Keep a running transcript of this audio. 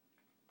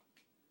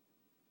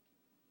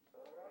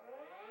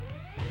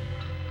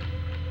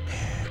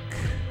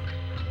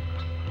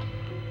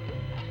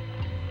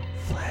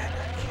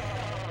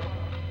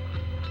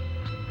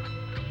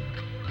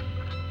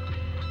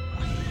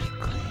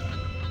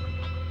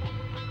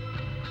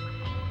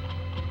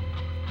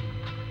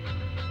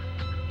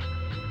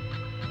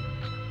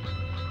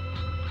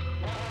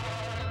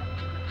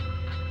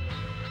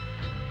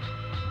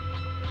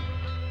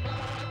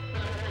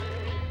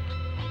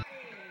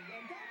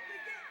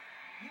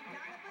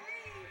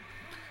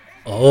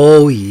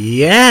Oh,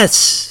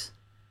 yes.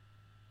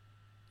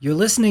 You're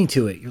listening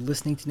to it. You're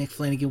listening to Nick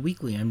Flanagan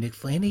Weekly. I'm Nick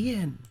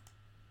Flanagan.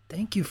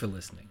 Thank you for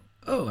listening.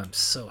 Oh, I'm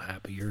so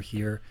happy you're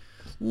here.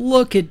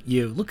 Look at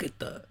you. Look at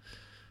the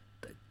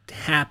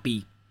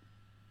happy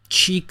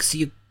cheeks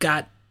you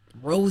got,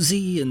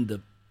 rosy, and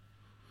the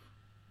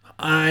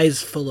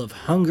eyes full of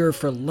hunger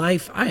for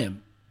life. I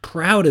am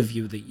proud of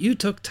you that you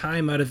took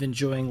time out of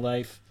enjoying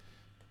life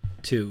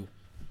to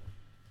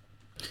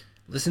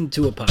listen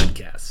to a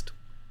podcast,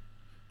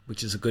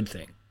 which is a good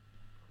thing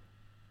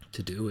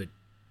to do. It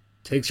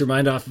takes your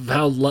mind off of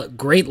how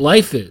great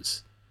life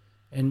is,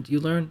 and you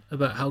learn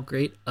about how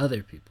great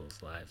other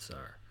people's lives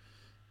are.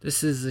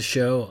 This is the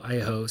show I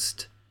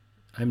host.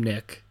 I'm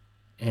Nick,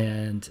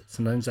 and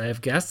sometimes I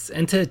have guests,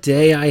 and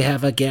today I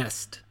have a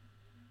guest.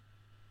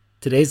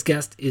 Today's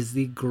guest is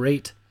the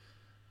great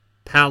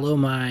pal of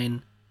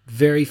mine,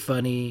 very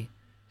funny.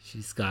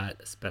 She's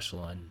got a special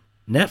on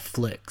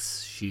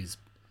Netflix. She's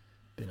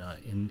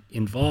been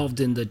involved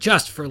in the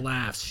Just for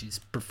Laughs. She's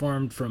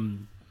performed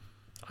from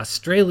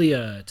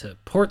Australia to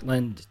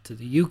Portland to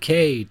the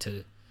UK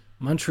to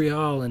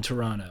Montreal and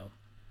Toronto.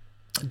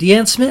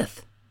 Deanne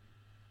Smith.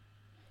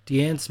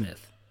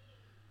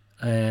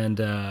 And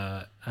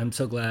I'm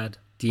so glad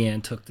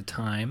Deanne took the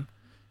time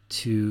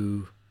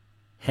to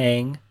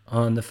hang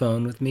on the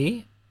phone with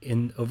me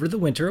over the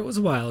winter. It was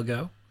a while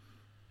ago.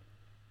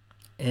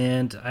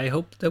 And I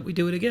hope that we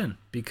do it again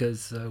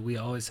because we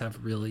always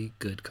have really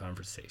good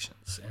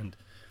conversations. And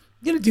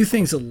I'm going to do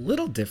things a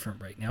little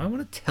different right now. I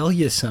want to tell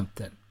you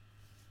something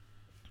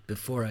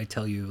before I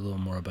tell you a little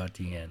more about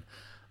Deanne.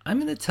 I'm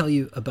going to tell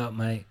you about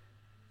my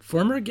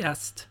former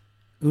guest,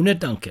 Una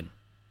Duncan.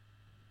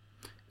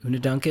 Una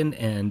Duncan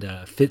and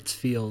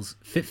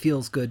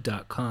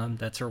fitfeelsgood.com.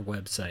 That's her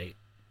website.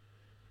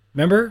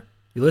 Remember?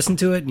 You listened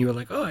to it and you were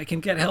like, oh, I can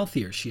get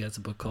healthier. She has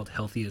a book called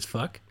Healthy as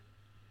Fuck.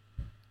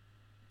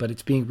 But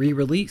it's being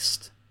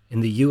re-released in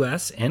the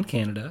US and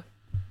Canada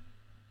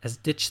as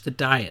Ditch the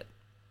Diet.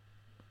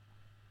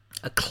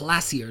 A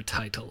classier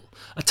title.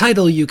 A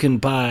title you can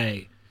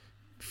buy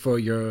for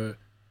your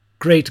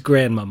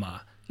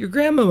great-grandmama. Your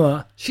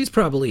grandmama, she's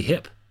probably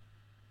hip.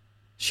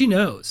 She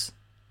knows.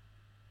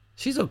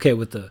 She's okay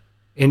with the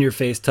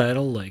in-your-face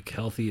title like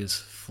Healthy as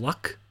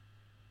Fluck.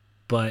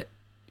 But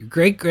your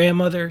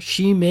great-grandmother,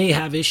 she may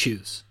have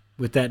issues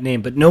with that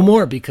name. But no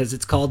more because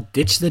it's called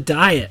Ditch the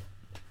Diet.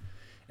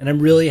 And I'm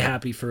really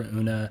happy for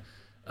Una.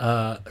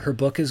 Her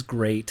book is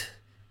great.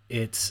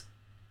 It's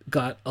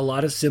got a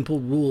lot of simple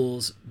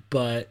rules,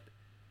 but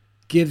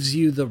gives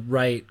you the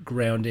right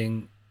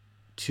grounding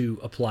to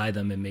apply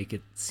them and make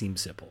it seem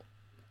simple.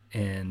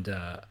 And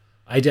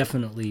I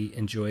definitely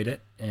enjoyed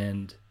it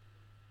and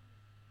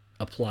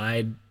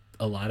applied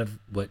a lot of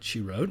what she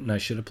wrote, and I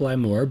should apply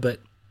more. But,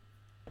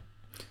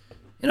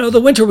 the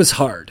winter was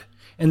hard.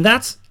 And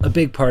that's a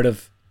big part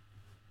of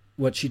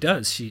what she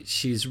does.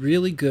 She's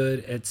really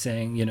good at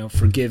saying,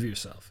 forgive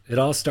yourself. It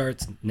all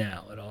starts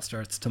now. It all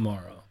starts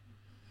tomorrow.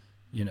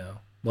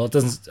 Well, it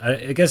doesn't.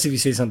 I guess if you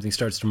say something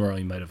starts tomorrow,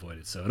 you might avoid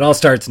it. So it all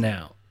starts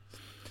now.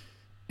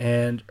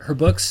 And her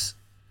book's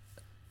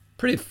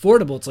pretty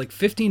affordable. It's like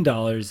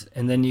 $15,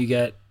 and then you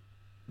get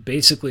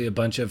basically a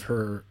bunch of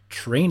her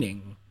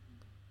training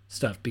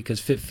stuff because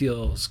Fit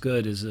Feels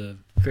Good is a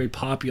very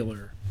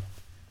popular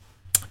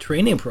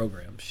training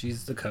program.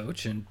 She's the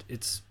coach, and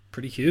it's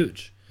pretty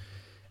huge.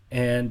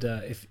 And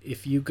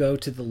if you go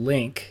to the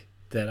link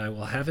that I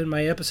will have in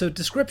my episode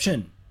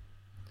description,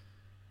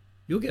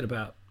 you'll get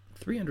about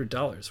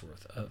 $300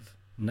 worth of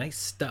nice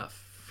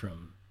stuff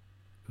from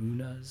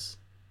Una's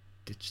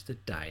Ditch the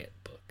Diet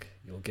book.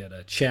 You'll get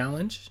a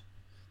challenge,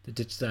 the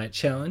Ditch the Diet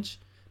Challenge,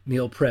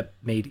 meal prep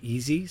made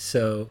easy.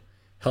 So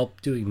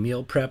help doing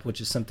meal prep,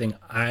 which is something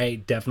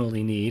I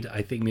definitely need.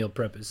 I think meal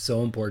prep is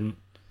so important,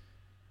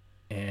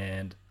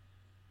 and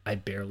I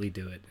barely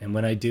do it. And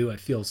when I do, I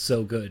feel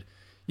so good.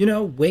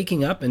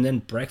 Waking up and then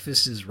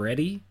breakfast is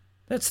ready,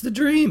 that's the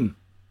dream.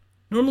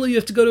 Normally you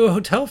have to go to a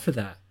hotel for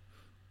that.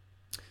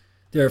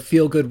 There are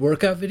feel-good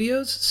workout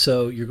videos,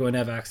 so you're going to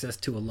have access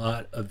to a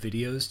lot of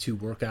videos to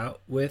work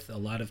out with. A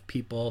lot of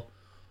people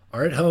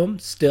are at home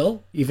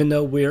still, even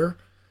though we're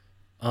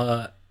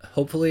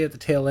hopefully at the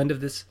tail end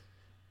of this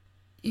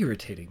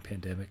irritating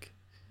pandemic.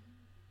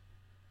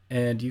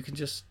 And you can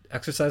just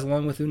exercise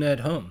along with Una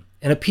at home.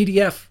 And a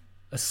PDF,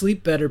 a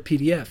Sleep Better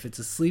PDF. It's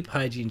a sleep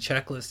hygiene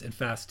checklist and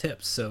fast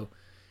tips. So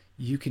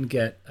you can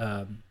get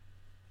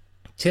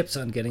tips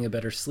on getting a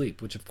better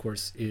sleep, which of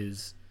course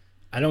is,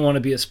 I don't want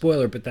to be a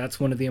spoiler, but that's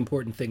one of the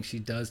important things she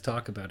does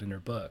talk about in her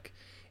book.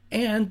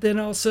 And then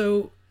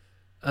also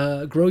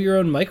grow your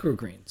own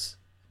microgreens.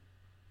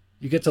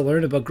 You get to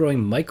learn about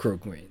growing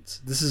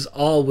microgreens. This is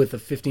all with a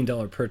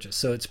 $15 purchase.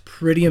 So it's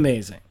pretty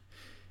amazing.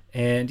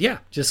 And yeah,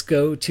 just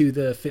go to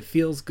the Fit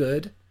Feels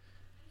Good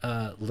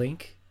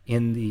link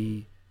in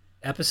the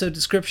episode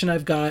description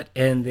I've got,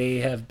 and they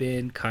have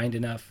been kind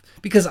enough,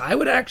 because I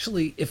would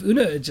actually, if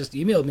Una had just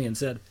emailed me and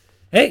said,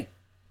 hey,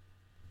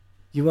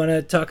 you want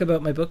to talk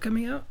about my book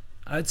coming out?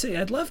 I'd say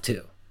I'd love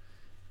to.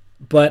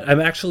 But I'm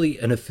actually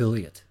an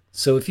affiliate.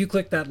 So if you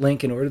click that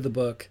link and order the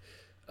book,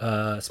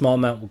 A small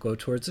amount will go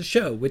towards the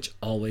show, which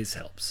always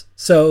helps.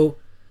 So,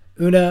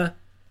 Una,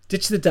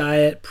 ditch the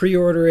diet,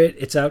 pre-order it.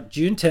 It's out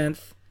June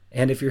 10th.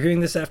 And if you're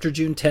hearing this after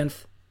June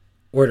 10th,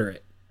 order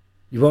it.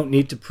 You won't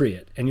need to pre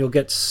it. And you'll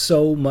get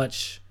so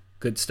much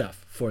good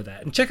stuff for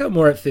that. And check out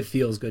more at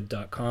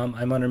fitfeelsgood.com.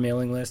 I'm on her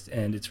mailing list,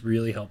 and it's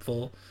really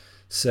helpful.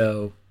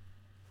 So,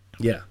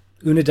 yeah.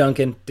 Una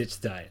Duncan, ditch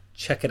the diet.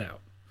 Check it out.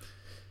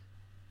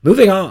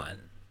 Moving on.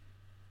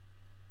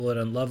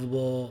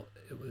 Unlovable.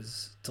 It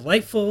was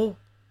delightful.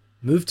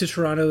 Moved to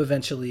Toronto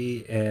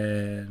eventually,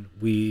 and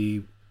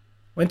we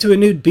went to a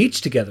nude beach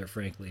together,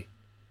 frankly.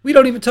 We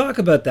don't even talk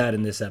about that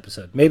in this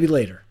episode. Maybe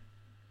later.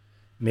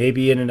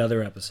 Maybe in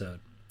another episode.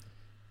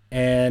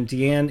 And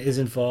Deanne is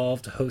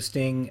involved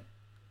hosting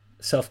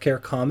Self-Care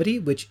Comedy,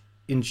 which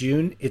in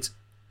June, it's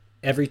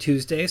every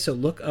Tuesday. So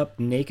look up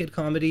Naked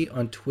Comedy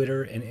on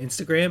Twitter and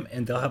Instagram,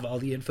 and they'll have all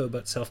the info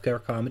about Self-Care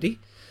Comedy.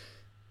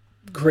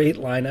 Great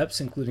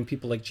lineups, including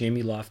people like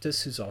Jamie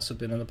Loftus, who's also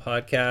been on the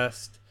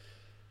podcast,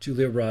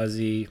 Julia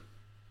Rossi.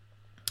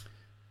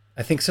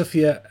 I think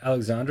Sophia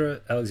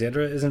Alexandra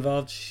is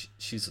involved.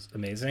 She's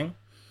amazing.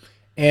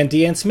 And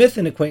Deanne Smith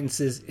and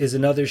Acquaintances is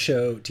another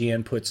show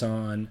Deanne puts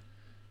on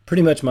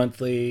pretty much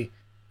monthly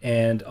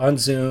and on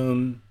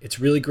Zoom. It's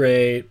really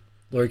great.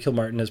 Laurie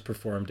Kilmartin has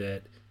performed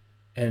it.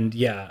 And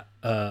yeah,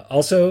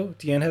 also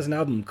Deanne has an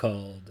album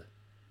called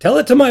Tell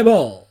It to My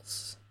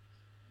Balls.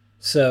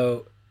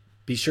 So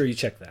be sure you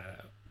check that out.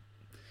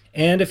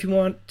 And if you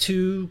want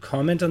to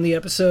comment on the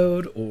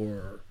episode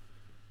or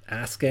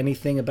ask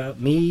anything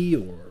about me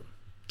or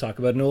talk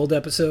about an old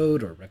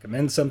episode or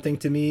recommend something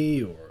to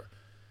me or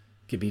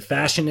give me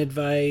fashion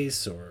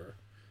advice or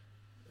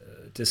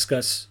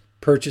discuss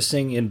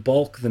purchasing in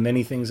bulk the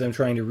many things I'm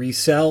trying to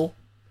resell,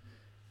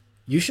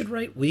 you should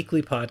write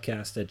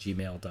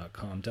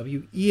weeklypodcast@gmail.com,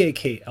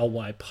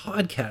 WEAKLY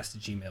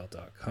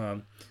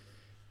podcast@gmail.com,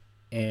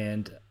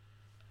 and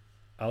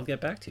I'll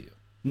get back to you.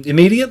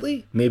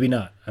 Immediately? Maybe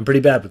not. I'm pretty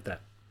bad with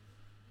that.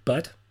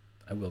 But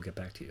I will get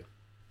back to you.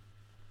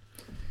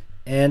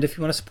 And if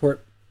you want to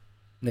support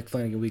Nick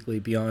Flanagan Weekly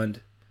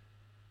beyond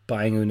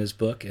buying Una's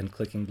book and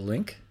clicking the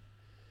link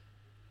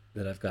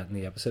that I've got in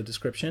the episode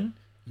description,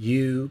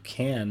 you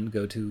can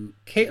go to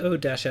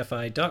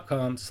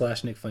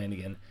ko-fi.com/Nick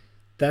Flanagan.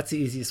 That's the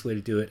easiest way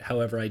to do it.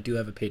 However, I do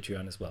have a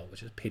Patreon as well,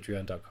 which is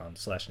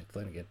patreon.com/Nick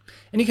Flanagan.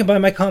 And you can buy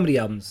my comedy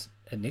albums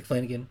at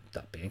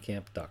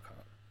nickflanagan.bandcamp.com.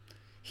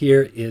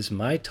 Here is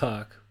my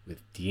talk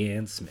with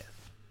Deanne Smith.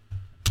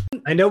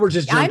 I know we're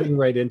just jumping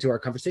right into our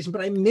conversation, but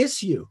I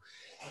miss you.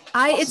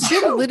 It's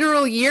been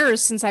literal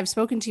years since I've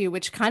spoken to you,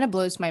 which kind of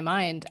blows my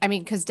mind. I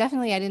mean, because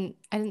definitely I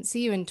didn't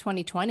see you in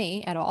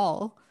 2020 at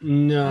all.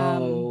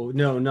 No,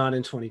 not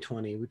in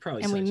 2020. We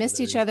probably we missed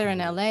each other in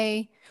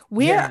LA.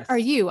 Where are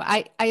you?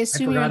 I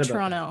assume you're in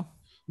Toronto.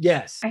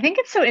 Yes. I think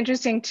it's so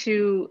interesting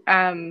to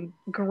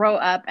grow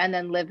up and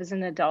then live as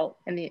an adult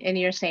in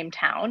your same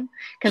town.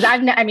 Because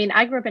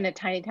I grew up in a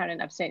tiny town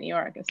in upstate New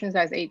York. As soon as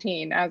I was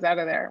 18, I was out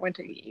of there. Went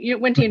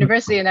to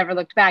university and never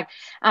looked back.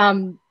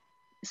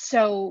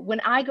 So when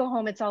I go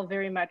home, it's all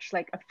very much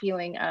like a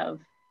feeling of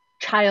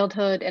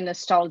childhood and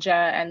nostalgia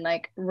and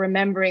like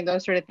remembering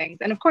those sort of things.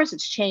 And of course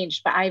it's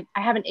changed, but I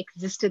haven't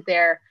existed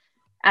there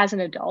as an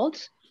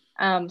adult.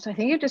 So I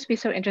think it'd just be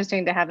so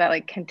interesting to have that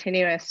like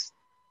continuous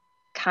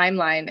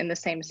timeline in the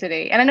same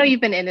city. And I know you've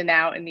been in and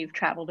out and you've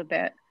traveled a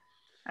bit.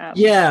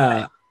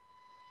 Yeah.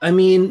 I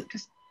mean,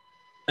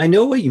 I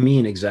know what you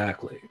mean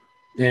exactly.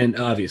 And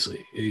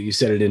obviously you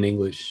said it in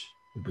English.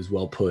 It was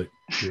well put.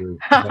 You're a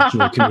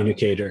professional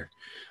communicator.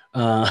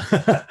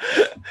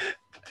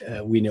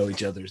 We know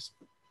each other's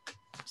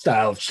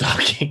style of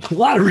talking. A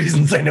lot of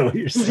reasons I know what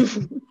you're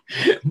saying.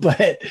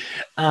 But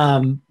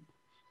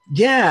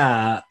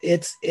yeah,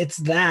 it's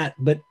that.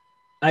 But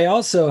I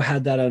also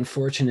had that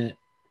unfortunate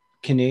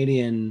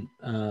Canadian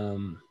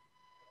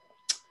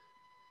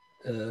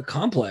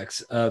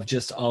complex of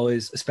just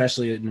always,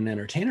 especially in an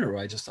entertainer,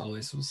 where I just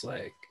always was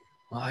like,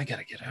 well, I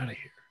gotta get out of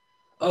here.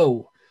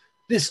 Oh,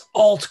 this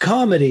alt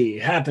comedy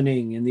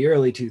happening in the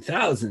early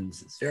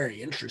 2000s is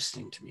very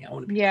interesting to me. I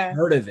want to be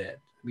part of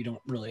it. We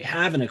don't really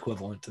have an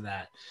equivalent to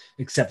that,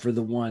 except for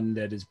the one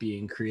that is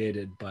being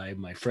created by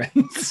my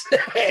friends.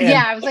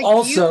 Yeah, I was like,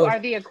 also, you are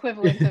the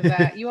equivalent of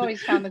that. You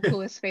always found the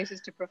coolest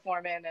spaces to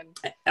perform in. And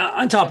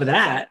on top of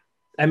that,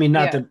 I mean,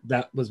 not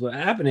that was what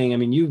happening. I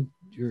mean, you're,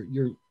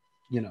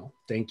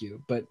 thank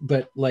you. But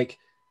like,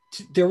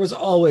 there was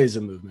always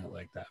a movement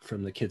like that,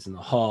 from the Kids in the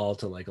Hall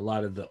to like a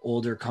lot of the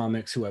older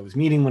comics who I was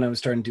meeting when I was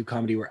starting to do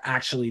comedy were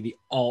actually the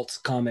alt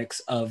comics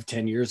of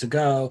 10 years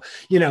ago,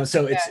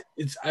 so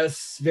it's I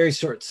was very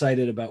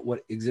short-sighted about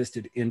what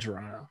existed in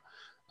Toronto,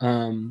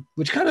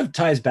 which kind of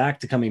ties back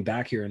to coming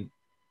back here. And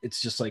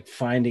it's just like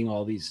finding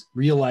all these,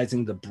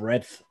 realizing the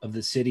breadth of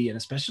the city and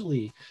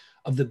especially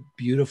of the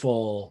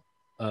beautiful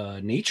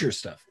nature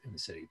stuff in the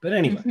city. But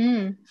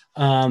anyway,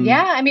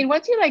 I mean,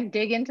 once you like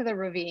dig into the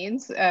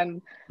ravines,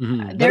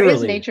 there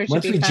is nature to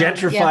once be we found.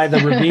 gentrify the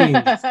ravines.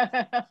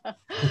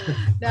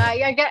 No,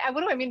 I get, what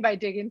do I mean by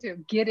dig into?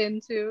 Get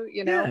into,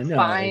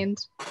 find.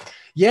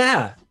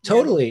 Yeah,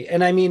 totally.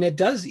 And I mean, it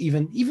does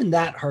even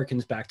that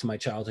harkens back to my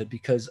childhood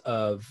because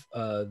of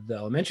the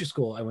elementary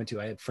school I went to.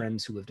 I had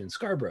friends who lived in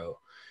Scarborough.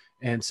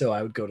 And so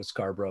I would go to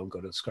Scarborough and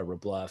go to the Scarborough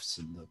Bluffs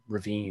and the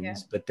ravines.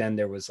 Yeah. But then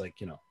there was like,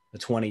 a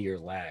 20-year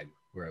lag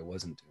where I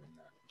wasn't doing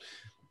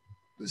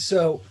that.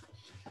 So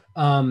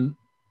to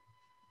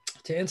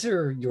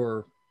answer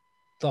your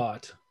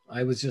thought,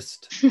 I was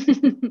just,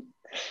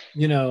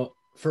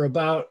 for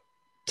about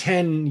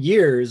 10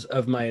 years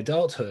of my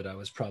adulthood, I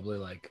was probably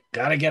like,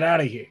 gotta get out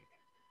of here.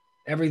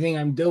 Everything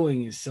I'm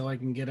doing is so I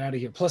can get out of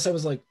here. Plus I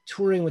was like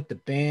touring with the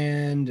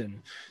band,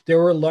 and there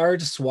were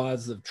large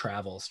swaths of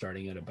travel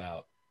starting at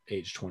about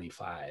age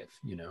 25,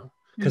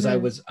 because I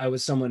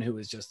was someone who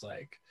was just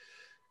like,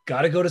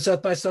 gotta go to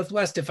South by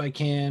Southwest if I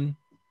can,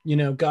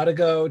 gotta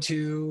go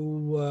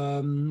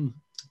to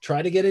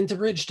try to get into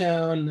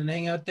Bridgetown and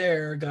hang out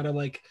there, gotta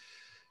like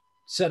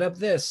set up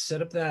this,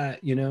 set up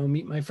that,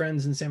 meet my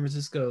friends in San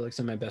Francisco. Like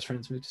some of my best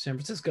friends moved to San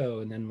Francisco,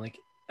 and then like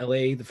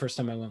LA, the first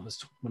time I went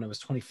was when I was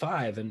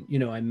 25. And,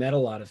 I met a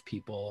lot of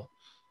people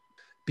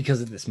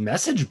because of this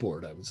message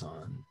board I was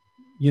on,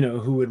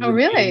 who would. Oh,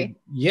 really?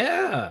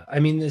 Yeah. I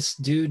mean, this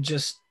dude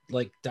just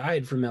like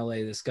died from LA,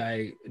 this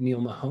guy, Neil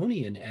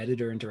Mahoney, an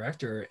editor and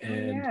director.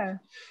 And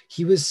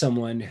he was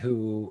someone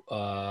who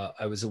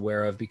I was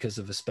aware of because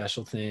of A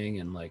Special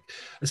Thing. And like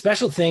A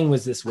Special Thing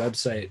was this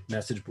website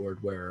message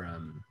board where,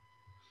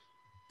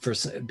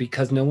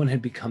 because no one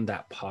had become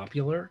that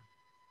popular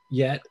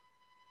yet,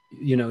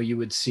 you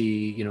would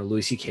see,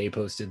 Louis C.K.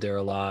 posted there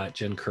a lot,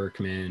 Jen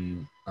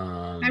Kirkman.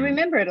 I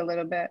remember it a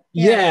little bit.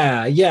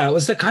 Yeah. It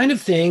was the kind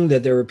of thing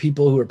that there were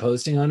people who were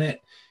posting on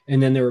it,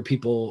 and then there were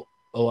people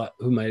a lot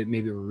who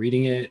maybe were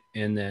reading it,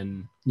 and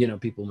then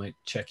people might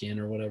check in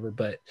or whatever.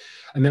 But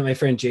I met my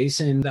friend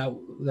Jason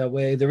that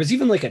way. There was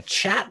even like a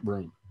chat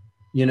room,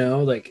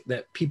 like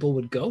that people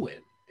would go in.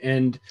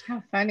 And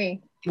how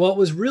funny. Well, it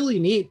was really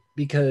neat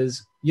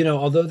because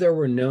although there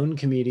were known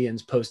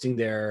comedians posting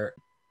there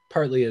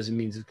partly as a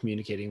means of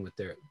communicating with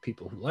their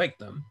people who liked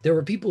them, there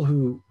were people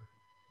who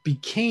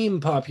became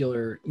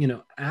popular,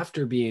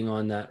 after being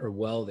on that or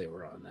while they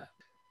were on that,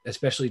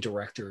 especially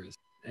directors.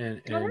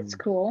 And that's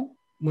cool.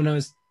 When I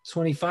was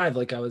 25,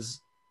 like I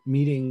was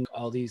meeting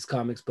all these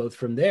comics both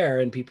from there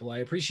and people I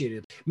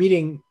appreciated.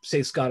 Meeting,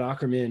 say, Scott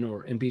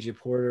Aukerman and BJ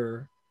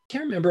Porter. I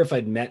can't remember if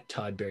I'd met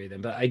Todd Barry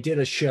then, but I did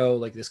a show,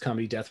 like this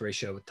Comedy Death Ray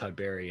show with Todd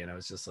Barry, and I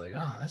was just like,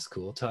 oh, that's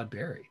cool, Todd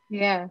Barry.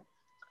 Yeah.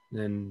 And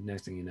then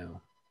next thing you know,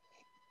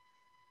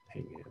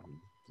 hanging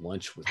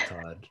lunch with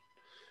Todd,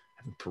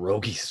 having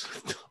pierogies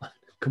with Todd,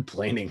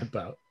 complaining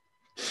about.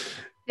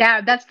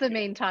 Yeah, that's the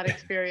main Todd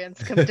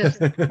experience. Just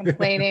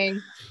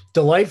complaining.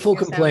 Delightful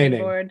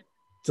complaining.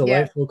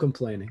 Delightful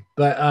complaining.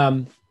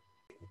 But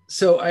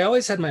so I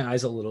always had my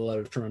eyes a little out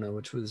of Toronto,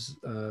 which was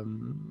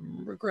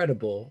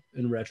regrettable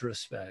in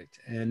retrospect.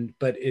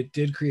 But it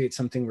did create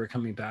something where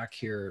coming back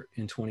here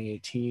in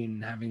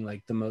 2018, having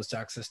like the most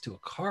access to a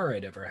car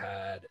I'd ever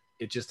had.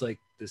 It just like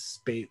the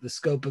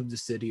scope of the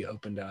city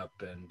opened up,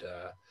 and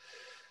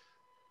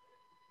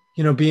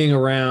being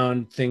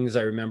around things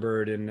I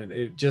remembered, and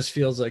it just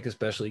feels like,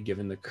 especially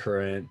given the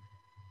current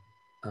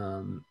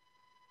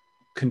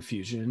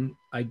confusion,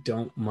 I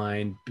don't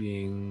mind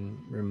being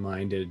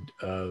reminded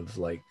of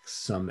like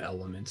some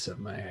elements of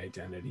my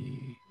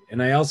identity.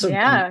 And I also,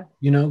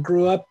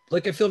 grew up,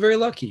 like I feel very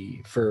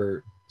lucky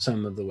for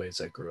some of the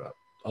ways I grew up.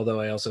 Although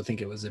I also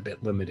think it was a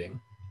bit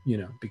limiting,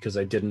 because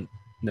I didn't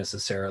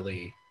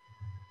necessarily,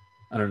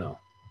 I don't know,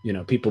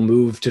 people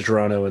move to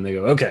Toronto and they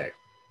go, okay,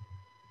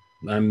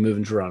 I'm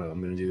moving to Toronto, I'm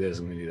going to do this,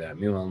 I'm going to do that.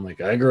 Meanwhile, I'm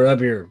like, I grew up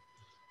here.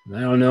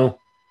 I don't know.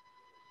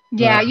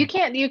 Yeah, you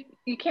can't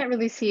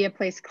really see a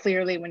place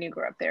clearly when you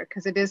grow up there,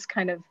 because it is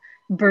kind of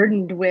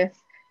burdened with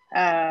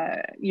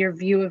your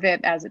view of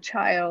it as a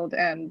child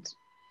and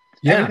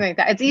everything like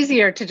that. It's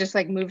easier to just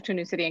like move to a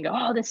new city and go,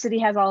 oh, this city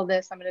has all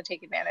this, I'm going to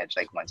take advantage,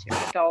 like once you're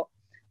an adult.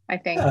 I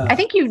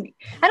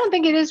don't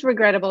think it is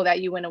regrettable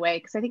that you went away,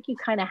 because I think you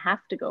kind of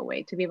have to go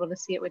away to be able to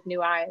see it with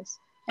new eyes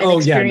and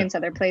experience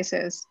other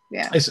places.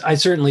 Yeah. I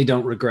certainly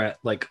don't regret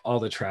like all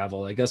the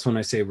travel. I guess when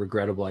I say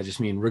regrettable, I just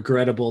mean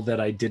regrettable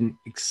that I didn't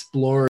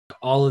explore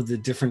all of the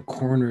different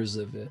corners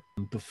of it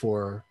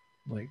before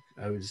like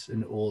I was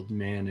an old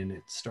man and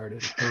it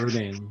started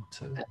hurting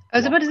to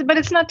but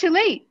it's not too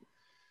late.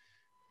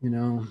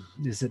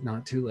 Is it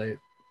not too late?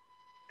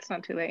 It's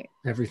not too late.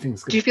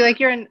 Everything's good. Do you feel like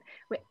you're in?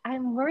 Wait,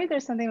 I'm worried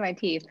there's something in my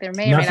teeth. There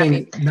may or may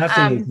not be.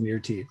 Nothing is in your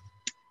teeth.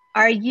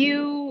 Are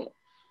you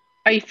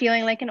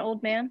feeling like an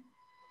old man?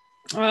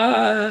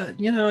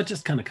 It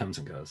just kind of comes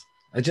and goes.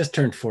 I just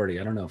turned 40.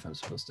 I don't know if I'm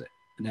supposed to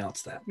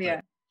announce that.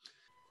 Yeah.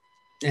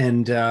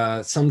 And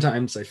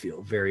sometimes I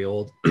feel very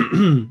old,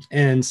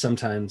 and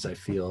sometimes I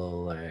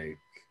feel like,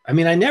 I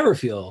never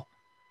feel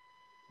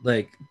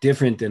like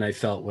different than I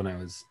felt when I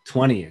was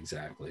 20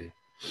 exactly.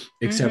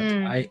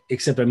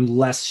 Except I'm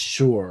less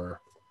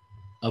sure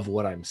of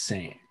what I'm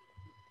saying.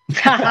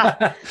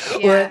 Yeah,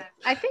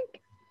 I think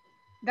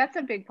that's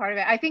a big part of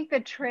it. I think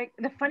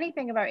the funny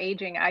thing about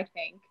aging, I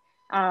think,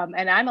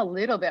 and I'm a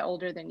little bit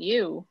older than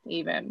you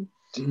even,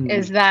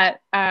 is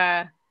that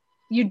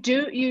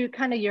you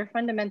kind of, your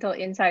fundamental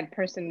inside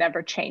person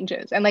never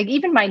changes. And like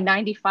even my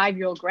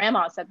 95-year-old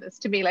grandma said this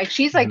to me, like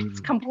she's like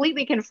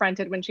completely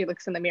confronted when she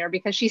looks in the mirror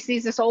because she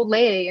sees this old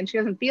lady and she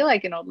doesn't feel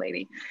like an old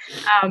lady.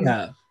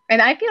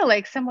 And I feel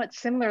like somewhat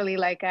similarly,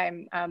 like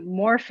I'm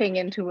morphing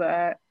into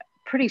a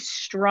pretty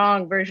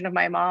strong version of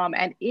my mom,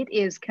 and it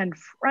is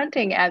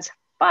confronting as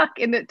fuck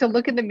to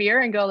look in the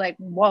mirror and go like,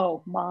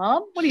 whoa,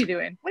 mom, what are you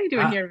doing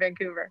here in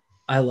Vancouver?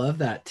 I love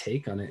that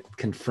take on it.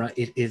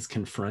 It is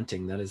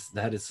confronting. That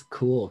is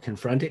cool.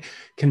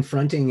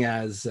 Confronting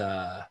as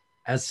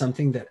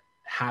something that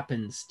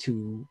happens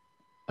to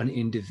an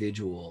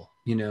individual,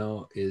 you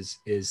know, is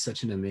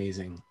such an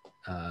amazing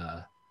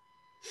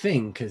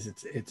thing, because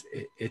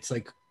it's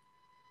like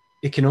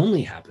it can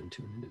only happen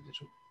to an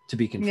individual to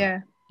be confronted. Yeah.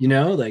 You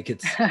know, like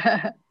it's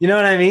you know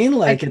what I mean?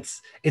 Like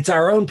it's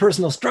our own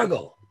personal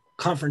struggle,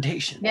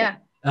 confrontation. Yeah.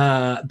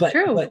 But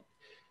true. But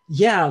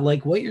yeah,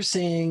 like what you're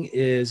saying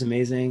is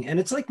amazing. And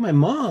it's like my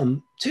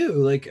mom too.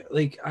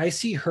 Like I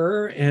see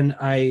her and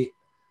I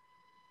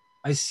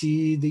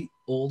see the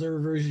older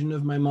version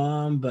of my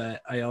mom,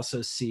 but I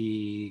also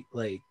see,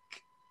 like,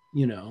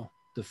 you know,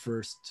 the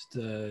first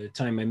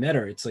time I met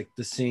her, it's like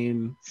the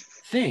same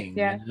thing,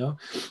 you know,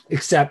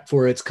 except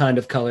for it's kind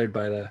of colored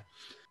by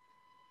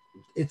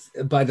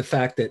the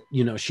fact that,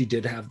 you know, she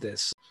did have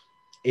this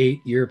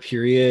 8-year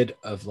period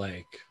of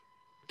like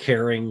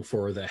caring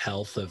for the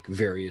health of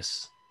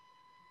various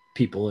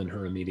people in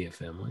her immediate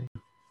family.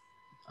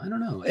 I don't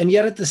know. And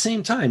yet at the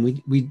same time,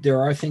 we there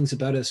are things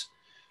about us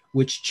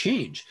which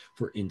change.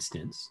 For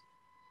instance,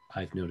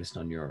 I've noticed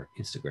on your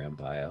Instagram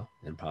bio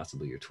and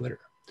possibly your Twitter,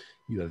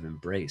 you have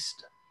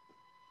embraced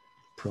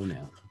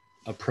pronoun.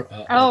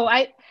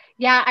 I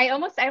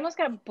almost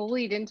got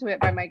bullied into it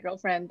by my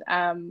girlfriend.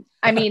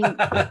 I mean,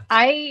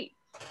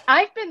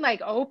 I've been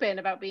like open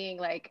about being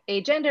like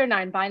agender,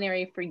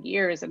 non-binary for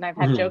years, and I've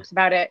had jokes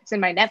about it. It's in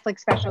my Netflix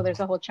special. There's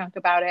a whole chunk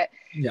about it.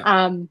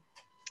 Yeah.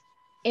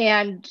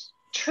 And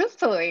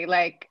truthfully,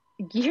 like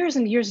years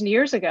and years and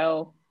years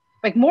ago,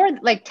 like more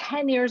like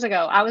 10 years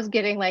ago, I was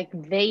getting like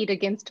veyed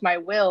against my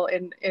will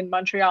in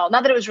Montreal.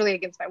 Not that it was really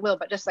against my will,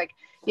 but just like,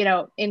 you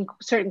know, in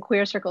certain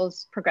queer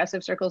circles,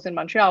 progressive circles in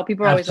Montreal,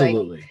 people were always like,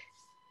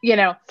 you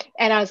know,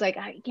 and I was like,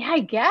 yeah, I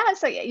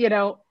guess, you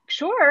know,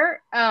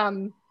 sure.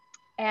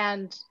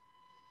 And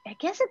I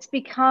guess it's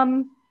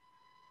become,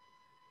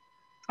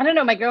 I don't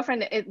know, my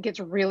girlfriend, it gets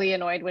really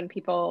annoyed when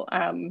people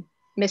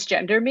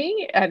misgender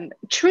me. And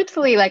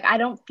truthfully, like, I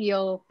don't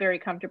feel very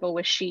comfortable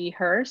with she,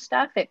 her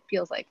stuff. It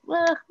feels like,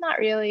 well, not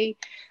really.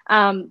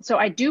 So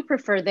I do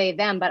prefer they,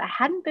 them, but I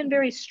hadn't been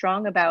very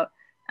strong about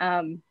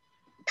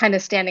kind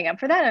of standing up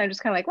for that. And I'm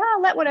just kind of like,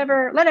 well,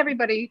 let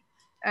everybody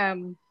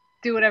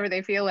do whatever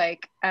they feel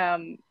like.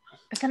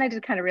 But then I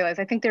did kind of realize,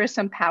 I think there is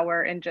some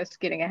power in just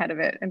getting ahead of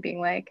it and being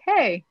like,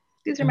 hey,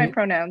 these are my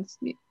pronouns.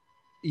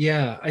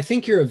 Yeah, I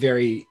think you're a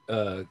very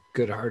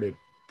good-hearted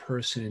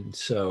person.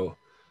 So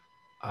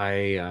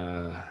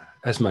I,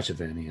 as much of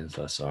any of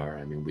us are,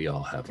 I mean, we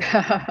all have,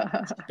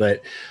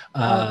 but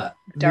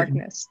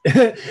darkness.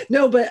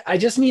 No, but I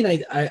just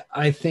mean,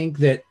 I think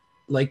that,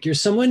 like, you're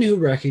someone who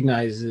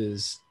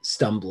recognizes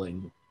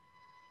stumbling.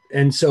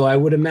 And so I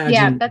would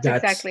imagine that's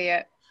exactly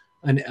it.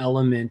 An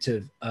element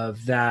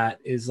of that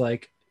is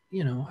like,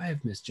 you know, I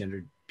have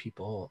misgendered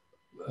people,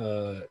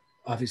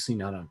 obviously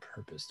not on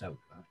purpose. I would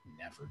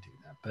never do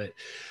that. But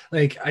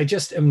like, I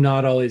just am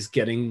not always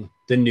getting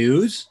the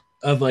news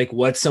of like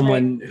what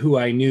someone who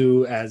I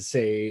knew as,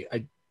 say,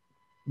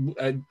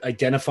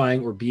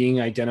 identifying or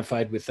being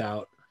identified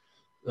without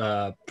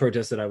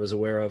protests that I was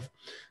aware of.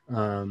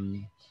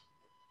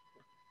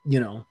 You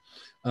know,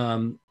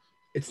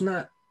 it's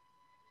not,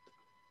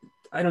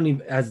 I don't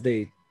even, as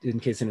they, in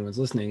case anyone's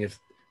listening, if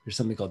there's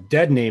something called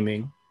dead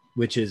naming,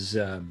 which is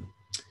a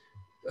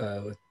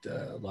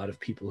lot of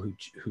people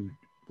who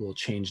will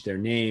change their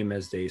name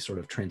as they sort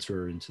of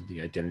transfer into the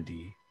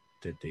identity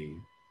that they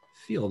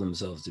feel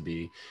themselves to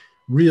be,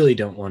 really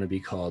don't want to be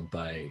called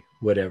by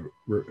whatever,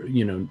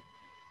 you know,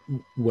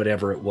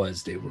 whatever it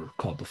was they were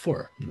called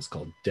before. And it's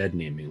called dead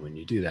naming when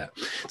you do that.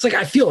 It's like,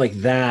 I feel like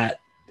that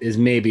is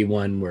maybe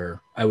one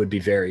where I would be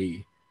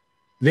very,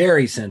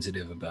 very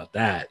sensitive about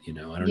that. You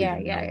know, I don't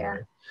even know.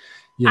 Where,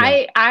 you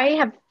know. I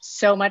have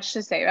so much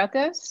to say about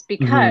this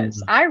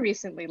because I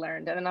recently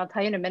learned, and I'll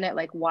tell you in a minute,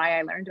 like why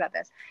I learned about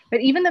this, but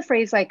even the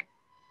phrase like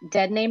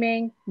dead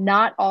naming,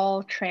 not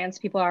all trans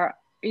people are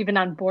even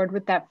on board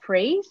with that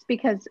phrase,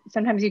 because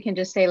sometimes you can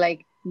just say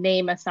like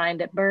name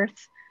assigned at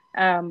birth.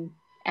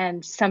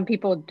 And some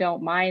people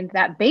don't mind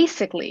that.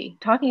 Basically,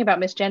 talking about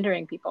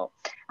misgendering people,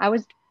 I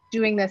was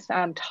doing this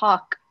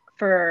talk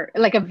for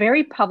like a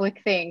very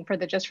public thing for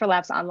the Just for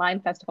Laughs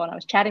online festival. And I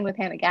was chatting with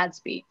Hannah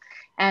Gadsby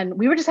and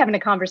we were just having a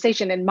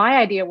conversation. And my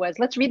idea was,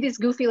 let's read these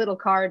goofy little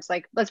cards.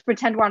 Like, let's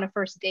pretend we're on a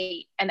first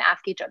date and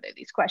ask each other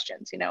these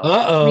questions, you know,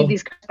 read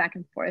these cards back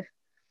and forth.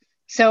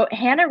 So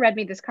Hannah read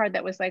me this card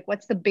that was like,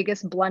 what's the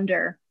biggest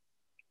blunder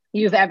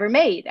you've ever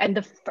made. And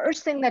the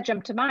first thing that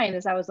jumped to mind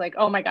is I was like,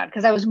 oh my God,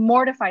 because I was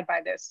mortified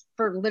by this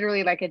for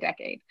literally like a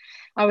decade.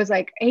 I was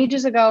like,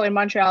 ages ago in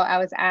Montreal, I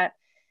was at,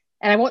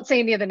 and I won't say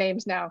any of the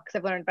names now because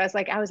I've learned, but it's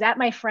like I was at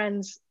my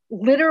friend's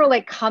literal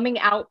like coming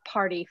out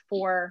party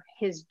for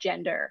his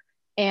gender.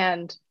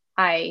 And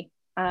I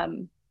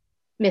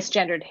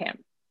misgendered him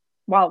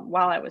while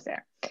I was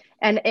there.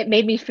 And it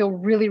made me feel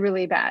really,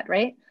 really bad,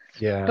 right?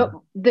 Yeah. But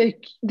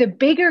the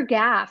bigger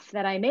gaffe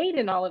that I made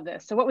in all of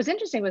this. So what was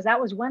interesting was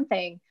that was one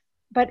thing,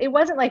 but it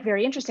wasn't like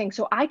very interesting.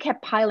 So I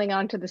kept piling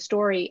onto the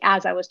story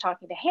as I was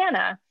talking to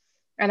Hannah.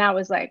 And I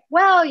was like,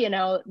 well, you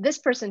know, this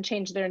person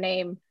changed their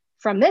name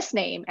from this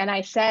name. And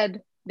I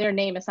said their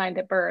name assigned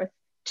at birth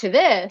to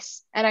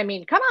this. And I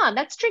mean, come on,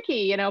 that's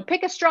tricky, you know,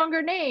 pick a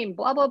stronger name,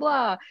 blah, blah,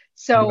 blah.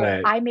 So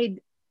Right. I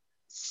made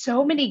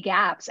so many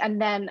gaps. And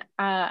then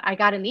I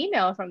got an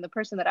email from the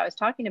person that I was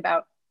talking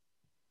about.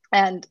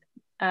 And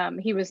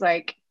he was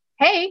like,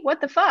 hey,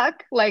 what the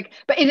fuck? Like,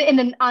 but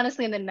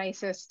honestly, in the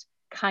nicest,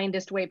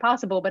 kindest way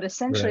possible. But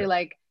essentially, Right.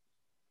 like,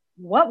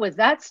 what was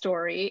that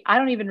story? I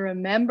don't even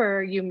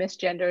remember you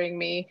misgendering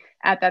me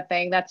at that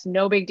thing. That's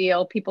no big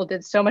deal. People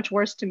did so much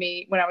worse to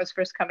me when I was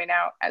first coming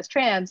out as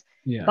trans.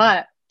 Yeah.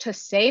 But to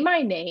say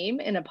my name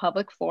in a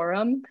public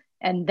forum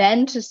and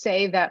then to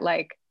say that,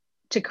 like,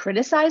 to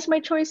criticize my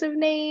choice of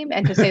name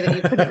and to say that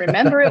you couldn't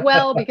remember it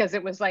well because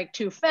it was like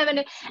too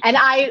feminine. And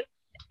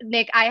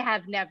Nick, I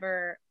have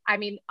never, I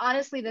mean,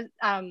 honestly,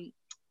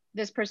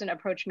 this person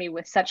approached me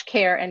with such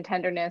care and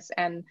tenderness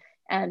and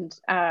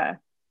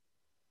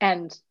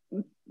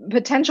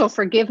potential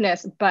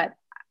forgiveness, but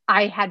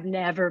I had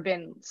never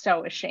been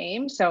so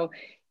ashamed. So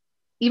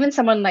even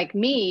someone like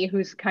me,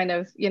 who's kind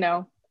of, you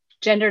know,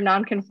 gender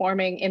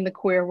nonconforming in the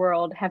queer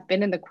world, have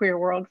been in the queer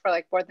world for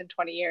like more than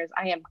 20 years,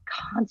 I am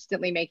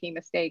constantly making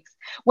mistakes.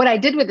 What I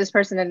did with this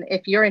person, and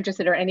if you're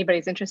interested or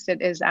anybody's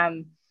interested, is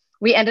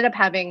we ended up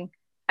having,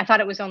 I thought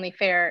it was only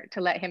fair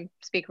to let him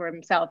speak for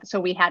himself. So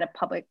we had a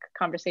public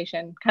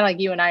conversation, kind of like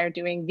you and I are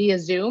doing via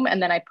Zoom.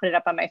 And then I put it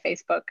up on my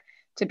Facebook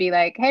to be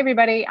like, hey,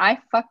 everybody, I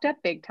fucked up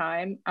big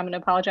time. I'm going to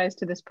apologize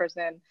to this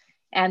person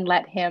and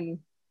let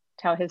him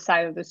tell his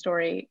side of the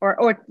story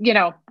or you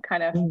know,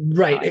 kind of.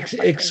 Right.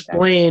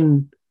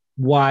 Explain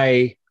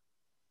why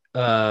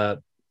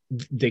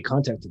they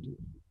contacted you,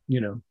 you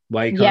know,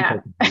 why he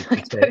contacted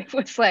you. But it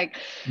was like,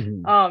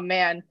 oh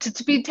man,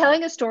 to be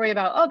telling a story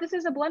about, oh, this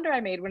is a blunder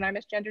I made when I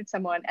misgendered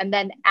someone, and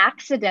then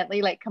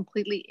accidentally, like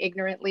completely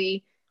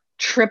ignorantly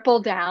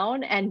triple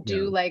down and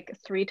do like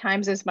 3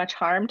 times as much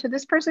harm to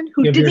this person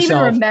who didn't even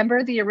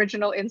remember the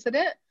original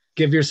incident.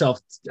 Give yourself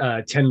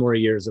 10 more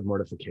years of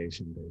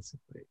mortification,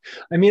 basically.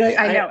 I mean,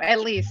 I know,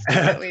 at least.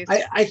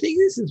 I think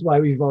this is why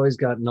we've always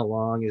gotten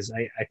along, is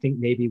I think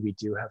maybe we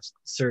do have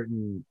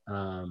certain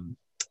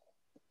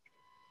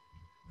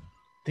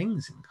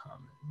things in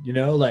common, you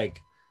know,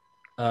 like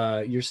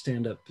your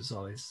stand-up has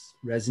always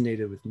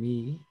resonated with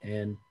me,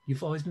 and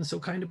you've always been so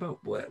kind about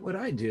what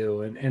I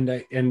do, and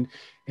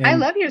I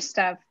love your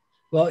stuff.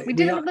 Well, we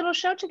did a little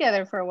show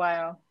together for a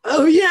while.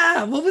 Oh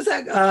yeah, what was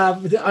that?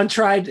 The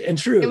Untried and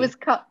True. It was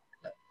called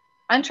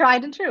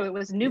Untried and True. It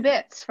was New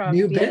Bits from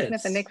Ian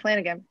Smith and Nick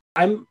Flanagan.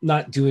 I'm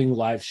not doing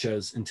live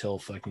shows until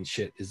fucking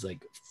shit is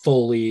like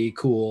fully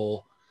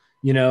cool,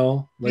 you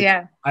know? Like,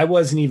 yeah. I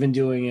wasn't even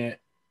doing it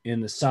in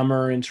the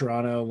summer in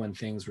Toronto when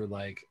things were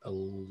like a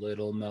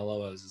little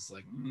mellow. I was just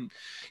like,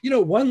 you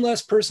know, one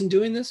less person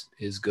doing this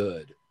is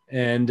good.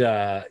 And,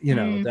 you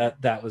know,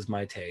 that was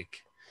my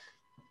take.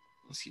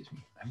 Excuse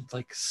me. I'm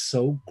like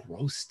so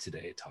gross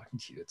today talking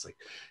to you. It's like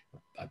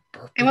a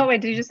burp. In what way?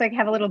 Did you just like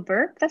have a little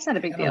burp? That's not a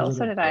big deal.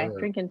 So did I.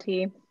 Drinking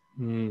tea.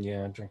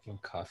 Yeah, drinking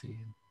coffee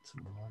and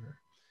some water.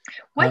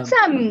 What's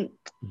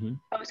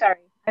Oh, sorry.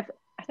 I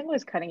think I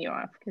was cutting you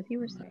off because you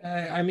were saying.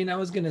 I mean, I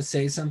was gonna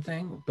say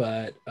something,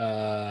 but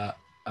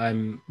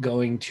I'm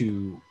going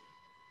to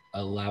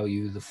allow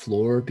you the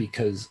floor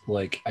because,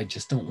 like, I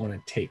just don't want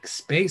to take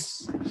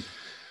space.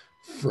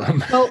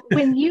 Well,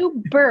 when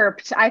you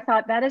burped, I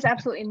thought that is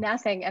absolutely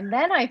nothing, and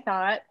then I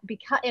thought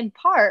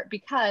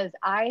because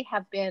I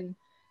have been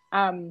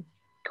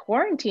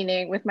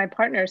quarantining with my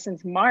partner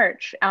since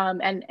March,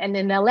 and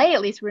in LA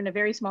at least we're in a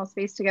very small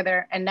space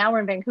together, and now we're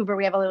in Vancouver.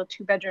 We have a little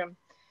 2-bedroom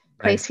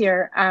place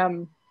here.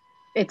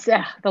 It's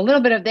the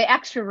little bit of the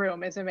extra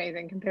room is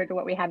amazing compared to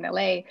what we had in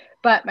LA.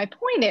 But my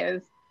point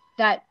is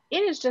that it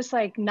is just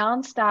like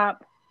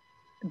nonstop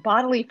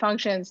bodily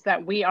functions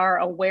that we are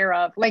aware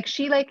of. Like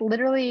she like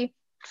literally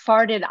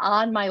farted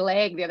on my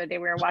leg the other day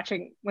when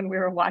we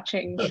were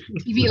watching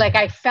TV. Like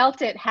I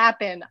felt it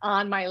happen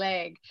on my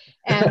leg,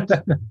 and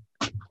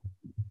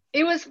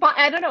it was fine.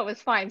 I don't know, it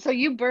was fine. So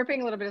you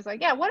burping a little bit is like,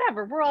 yeah,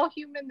 whatever, we're all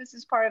human, this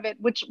is part of it,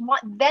 which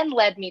then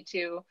led me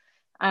to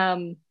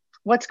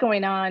what's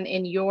going on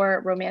in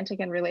your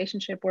romantic and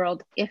relationship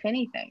world, if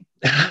anything.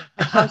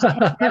 How's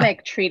the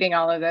pandemic treating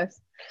all of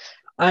this?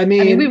 I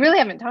mean, we really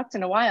haven't talked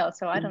in a while,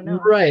 so I don't know.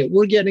 Right,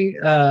 we're getting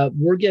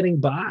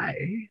by.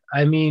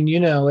 I mean, you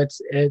know,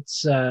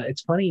 it's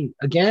funny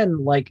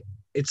again. Like,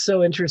 it's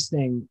so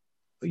interesting.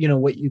 you know,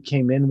 what you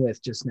came in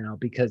with just now,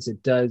 because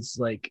it does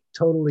like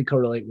totally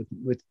correlate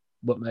with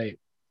what my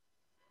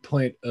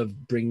point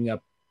of bringing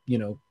up, you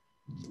know,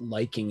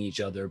 liking each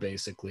other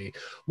basically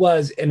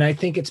was. And I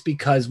think it's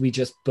because we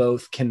just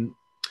both can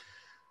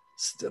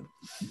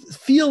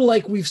feel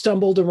like we've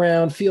stumbled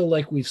around, feel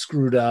like we've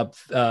screwed up,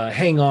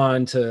 hang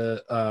on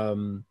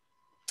to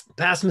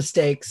past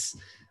mistakes,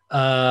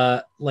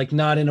 like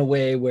not in a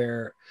way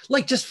where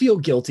like just feel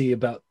guilty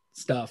about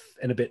stuff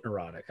and a bit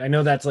neurotic. I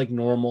know that's like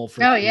normal for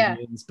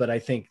comedians, but I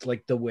think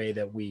like the way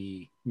that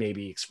we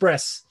maybe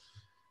express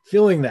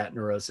feeling that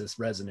neurosis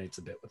resonates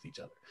a bit with each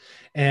other.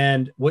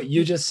 And what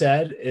you just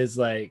said is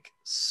like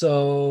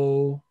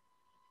so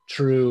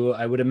true.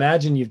 I would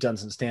imagine you've done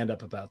some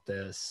stand-up about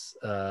this,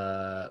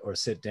 or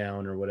sit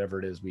down or whatever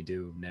it is we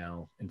do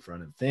now in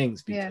front of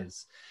things,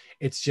 because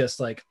it's just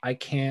like I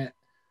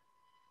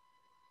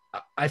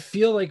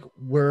feel like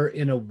we're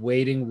in a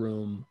waiting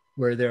room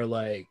where they're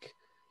like,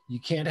 you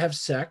can't have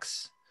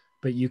sex,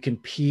 but you can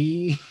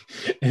pee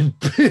and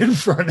in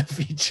front of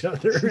each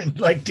other and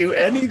like do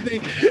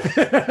anything.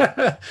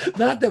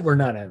 Not that we're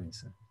not having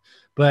sex,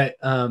 but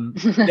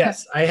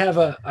yes, I have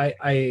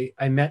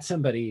I met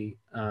somebody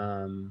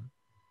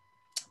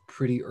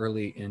pretty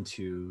early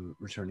into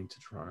returning to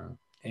Toronto,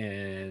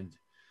 and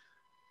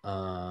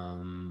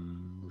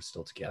we're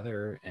still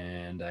together,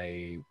 and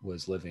I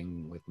was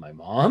living with my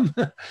mom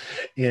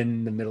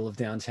in the middle of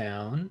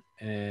downtown,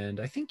 and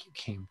I think you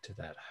came to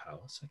that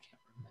house. I can't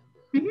remember.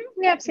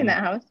 Mm-hmm. Yeah, I've seen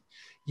that house.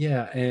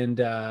 Yeah,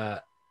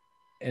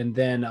 and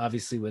then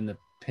obviously when the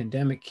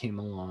pandemic came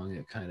along,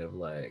 it kind of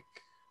like,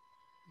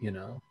 you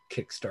know,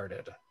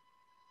 kickstarted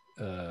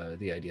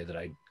the idea that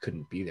I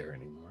couldn't be there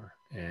anymore,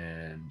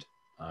 and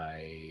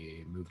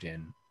I moved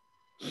in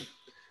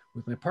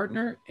with my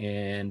partner,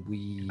 and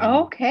we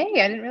okay,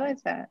 I didn't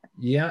realize that.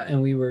 Yeah,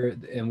 and we were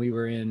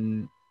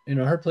in, you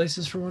know, hard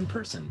places for one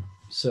person,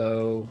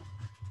 so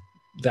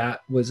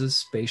that was a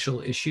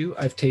spatial issue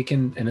I've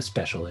taken, and a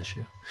special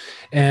issue,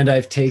 and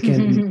I've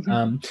taken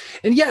and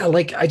yeah,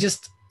 like I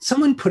just,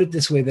 someone put it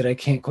this way that I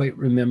can't quite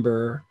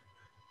remember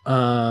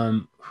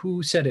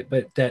who said it,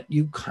 but that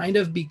you kind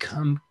of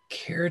become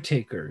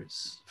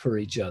caretakers for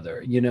each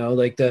other, you know,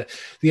 like the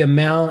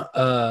amount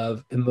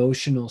of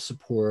emotional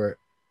support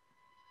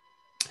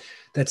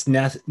that's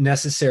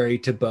necessary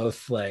to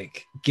both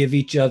like give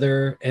each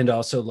other and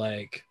also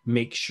like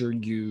make sure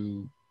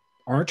you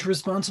aren't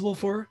responsible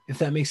for, if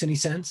that makes any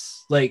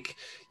sense. Like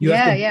you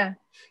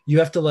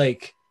have to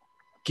like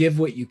give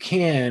what you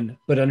can,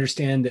 but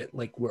understand that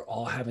like we're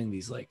all having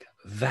these like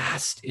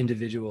vast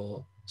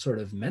individual sort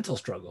of mental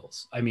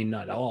struggles. I mean,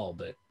 not all,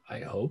 but I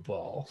hope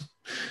all.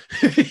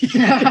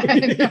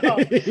 I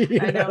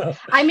know.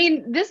 I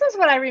mean, this is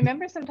what I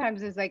remember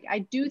sometimes is like, I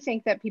do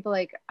think that people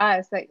like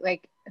us,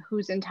 like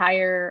whose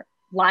entire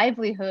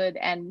livelihood,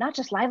 and not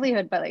just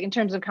livelihood, but like in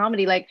terms of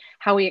comedy, like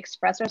how we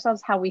express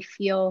ourselves, how we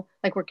feel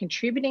like we're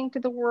contributing to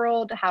the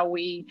world, how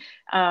we,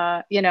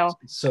 you know,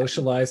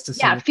 socialize to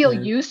some feel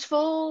extent.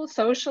 Useful,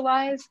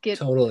 socialize, get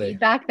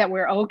feedback that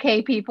we're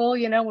okay people,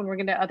 you know, when we're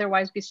going to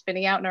otherwise be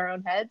spinning out in our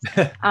own heads.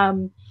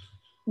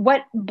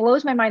 What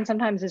blows my mind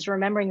sometimes is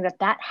remembering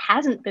that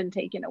hasn't been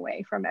taken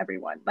away from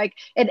everyone. Like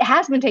it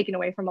has been taken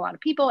away from a lot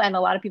of people, and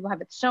a lot of people have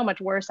it so much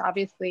worse,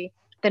 obviously,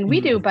 than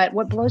we do. But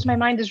what blows my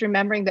mind is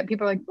remembering that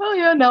people are like, oh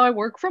yeah, now I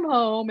work from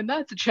home and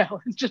that's a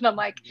challenge. And I'm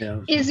like,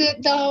 is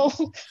it though?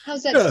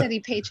 How's that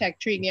steady paycheck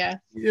treating you?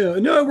 Yeah,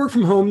 no, I work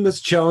from home, that's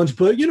a challenge,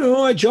 but you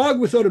know, I jog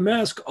without a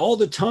mask all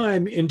the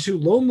time into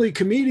lonely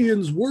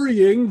comedians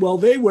worrying while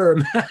they wear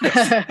a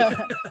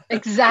mask.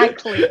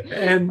 Exactly.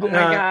 And oh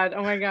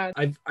my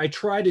God. I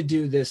try to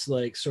do this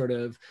like sort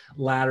of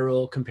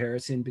lateral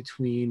comparison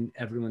between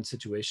everyone's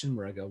situation,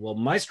 where I go, well,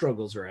 my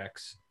struggles are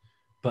X,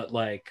 but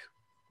like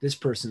this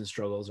person's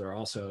struggles are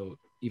also,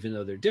 even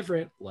though they're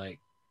different, like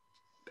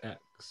X.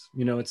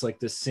 You know, it's like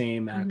the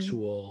same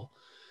actual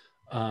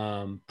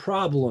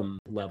problem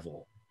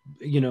level.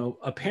 You know,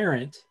 a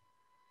parent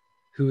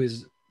who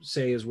is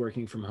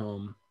working from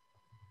home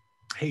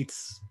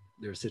hates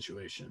their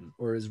situation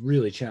or is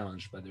really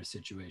challenged by their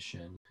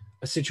situation.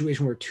 A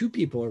situation where two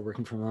people are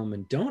working from home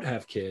and don't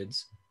have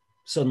kids,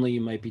 suddenly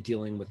you might be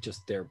dealing with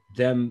just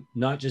them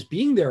not just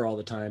being there all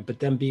the time, but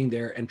them being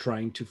there and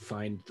trying to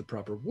find the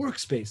proper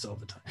workspace all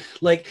the time.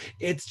 Like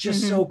it's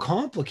just so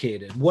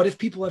complicated. What if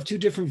people have two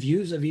different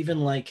views of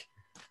even like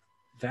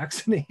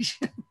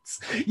vaccinations?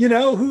 You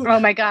know, oh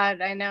my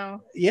God, I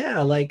know.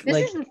 Yeah, like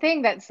this is the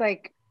thing that's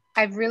like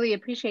I've really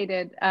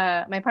appreciated.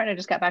 My partner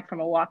just got back from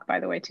a walk,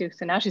 by the way, too.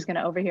 So now she's going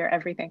to overhear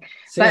everything.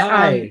 Say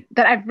hi.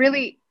 That I've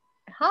really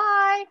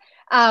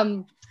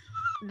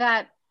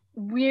that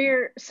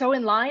we're so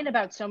in line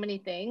about so many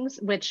things,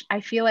 which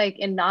I feel like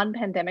in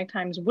non-pandemic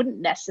times wouldn't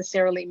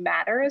necessarily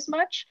matter as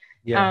much,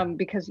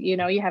 because you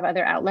know you have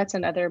other outlets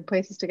and other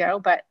places to go.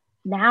 But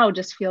now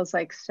just feels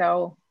like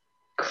so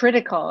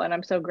critical, and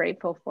I'm so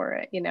grateful for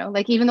it. You know,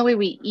 like even the way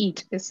we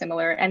eat is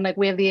similar, and like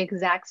we have the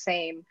exact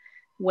same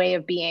way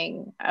of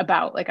being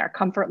about like our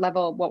comfort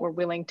level, what we're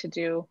willing to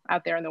do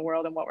out there in the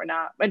world and what we're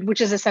not, which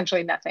is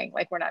essentially nothing.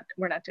 Like we're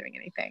not doing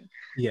anything.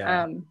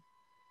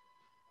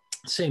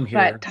 Same here.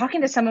 But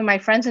talking to some of my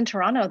friends in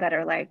Toronto that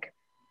are like,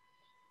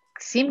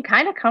 seem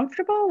kind of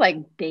comfortable, like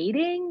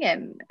dating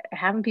and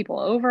having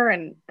people over,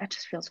 and that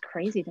just feels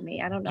crazy to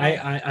me. I don't know.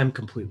 I'm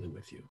completely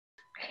with you.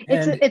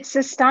 And It's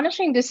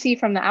astonishing to see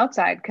from the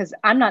outside because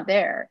I'm not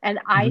there, and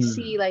I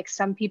see like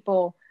some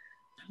people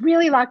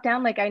really locked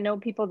down. Like I know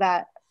people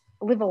that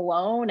live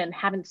alone and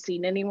haven't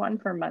seen anyone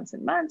for months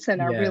and months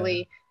and are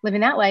really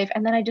living that life,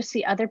 and then I just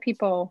see other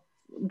people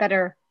that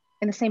are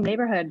in the same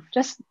neighborhood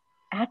just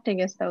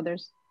acting as though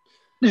there's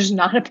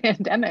not a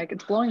pandemic.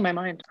 It's blowing my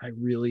mind. I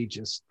really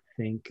just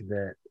think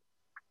that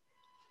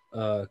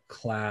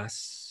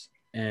class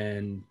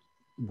and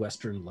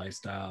Western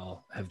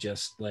lifestyle have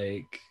just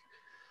like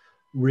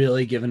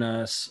really given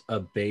us a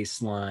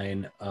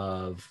baseline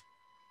of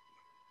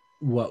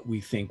what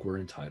we think we're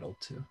entitled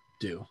to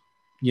do,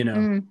 you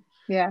know?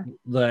 Yeah.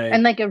 Like,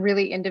 and like a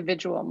really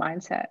individual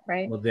mindset,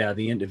 right? Well, yeah,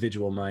 the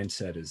individual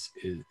mindset is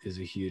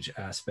a huge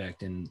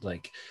aspect. And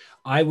like,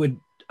 I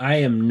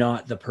am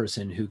not the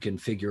person who can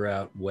figure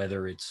out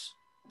whether it's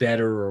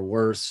better or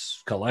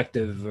worse,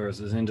 collective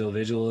versus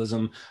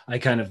individualism. I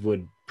kind of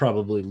would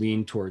probably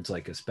lean towards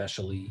like,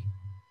 especially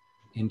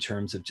in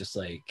terms of just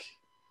like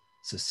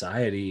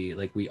society,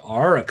 like we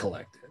are a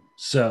collective.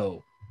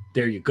 So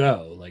there you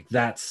go. Like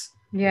that's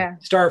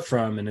start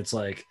from, and it's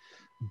like,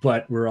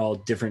 but we're all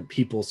different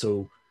people.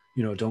 So,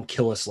 you know, don't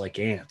kill us like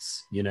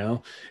ants, you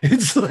know?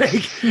 It's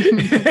like,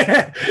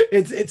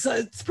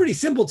 it's pretty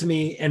simple to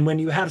me. And when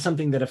you have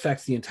something that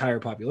affects the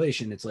entire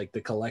population, it's like the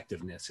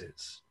collectiveness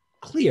is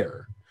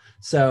clear.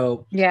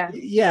 So yeah,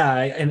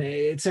 and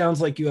it sounds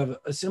like you have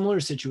a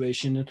similar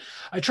situation. And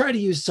I try to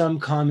use some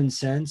common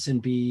sense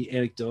and be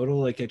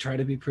anecdotal. Like I try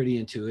to be pretty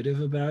intuitive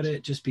about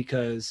it, just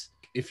because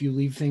if you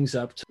leave things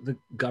up to the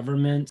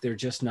government, they're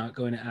just not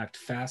going to act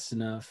fast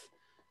enough,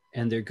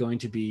 and they're going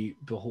to be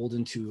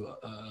beholden to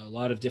a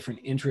lot of different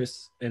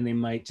interests, and they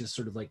might just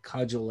sort of like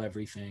cudgel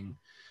everything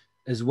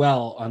as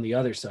well on the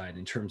other side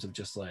in terms of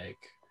just like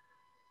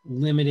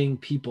limiting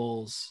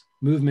people's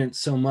movement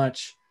so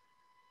much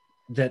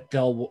that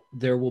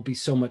there will be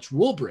so much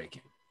rule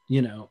breaking,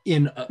 you know,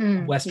 in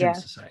a Western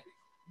society,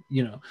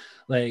 you know,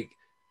 like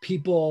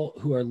people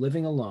who are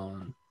living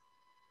alone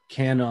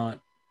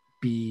cannot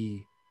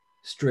be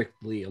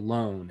strictly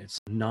alone. It's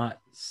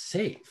not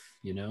safe,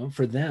 you know,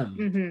 for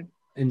them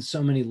in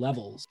so many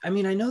levels. I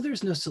mean, I know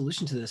there's no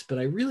solution to this, but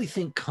I really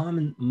think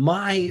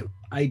my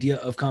idea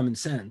of common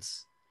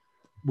sense,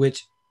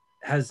 which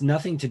has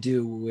nothing to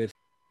do with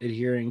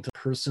adhering to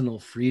personal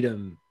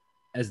freedom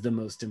as the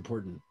most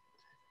important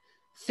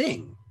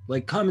thing.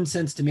 Like common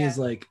sense to me is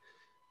like,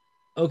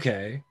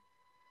 okay,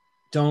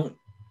 don't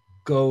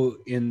go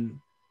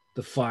in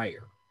the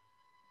fire.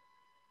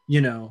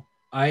 You know,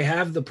 I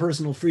have the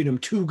personal freedom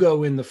to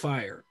go in the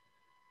fire.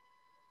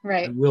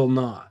 Right. I will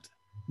not,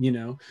 you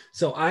know?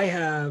 So I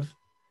have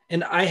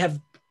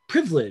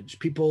privilege.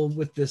 People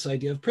with this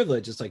idea of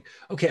privilege, it's like,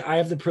 okay, I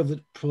have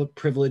the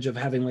privilege of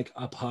having like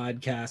a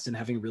podcast and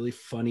having really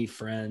funny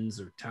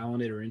friends or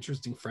talented or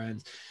interesting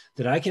friends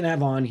that I can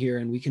have on here,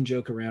 and we can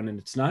joke around, and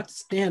it's not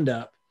stand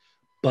up,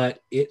 but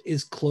it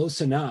is close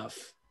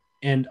enough.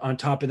 And on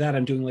top of that,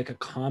 I'm doing like a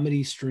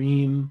comedy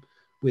stream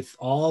with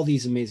all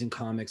these amazing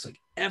comics like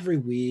every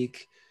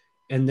week.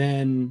 And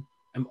then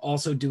I'm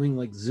also doing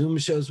like Zoom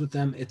shows with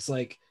them. It's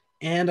like,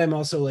 and I'm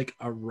also like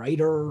a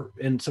writer,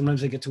 and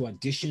sometimes I get to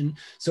audition.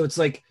 So it's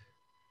like,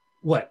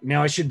 what,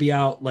 now I should be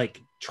out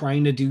like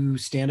trying to do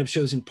stand-up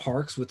shows in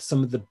parks with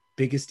some of the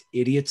biggest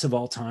idiots of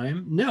all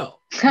time? No.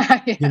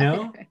 You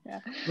know?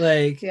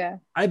 Like,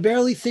 I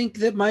barely think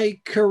that my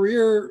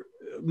career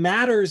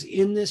matters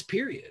in this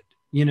period,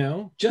 you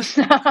know, just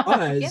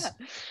because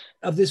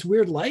of this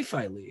weird life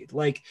I lead.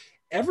 Like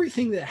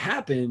everything that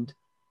happened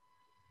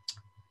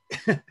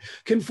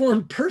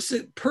conformed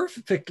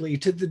perfectly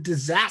to the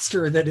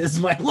disaster that is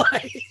my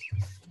life.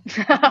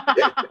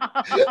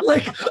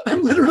 Like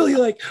I'm literally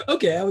like,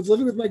 okay, I was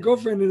living with my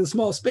girlfriend in a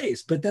small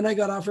space, but then I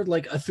got offered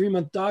like a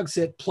 3-month dog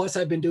sit, plus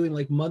I've been doing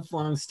like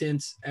month-long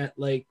stints at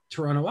like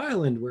Toronto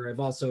Island, where I've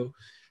also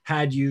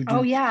had you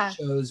do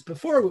shows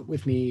before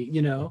with me,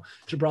 you know,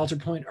 Gibraltar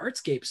Point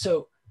Artscape.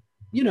 So,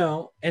 you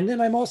know, and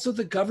then I'm also,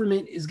 the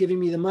government is giving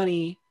me the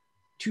money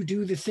to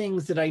do the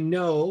things that I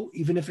know,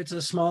 even if it's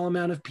a small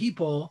amount of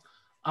people,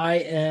 I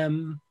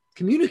am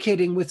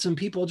communicating with some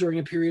people during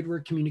a period where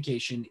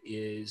communication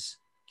is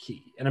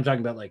key. And I'm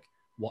talking about like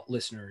what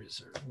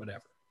listeners or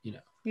whatever, you know?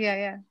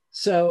 Yeah.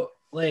 So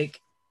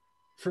like,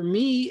 for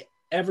me,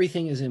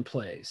 everything is in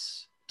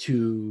place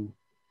to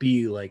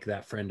be like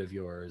that friend of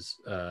yours.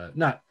 I'm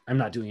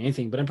not doing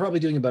anything, but I'm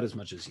probably doing about as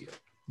much as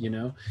you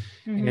know?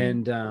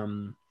 And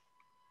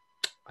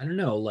I don't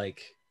know,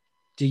 like,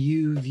 do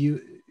you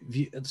view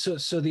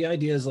so the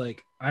idea is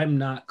like, I'm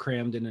not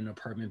crammed in an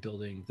apartment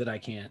building that I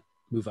can't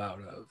move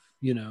out of,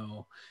 you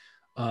know,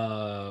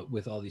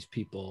 with all these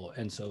people,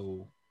 and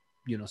so,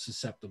 you know,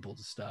 susceptible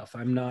to stuff.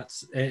 I'm not,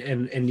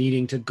 and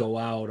needing to go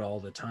out all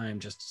the time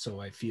just so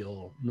I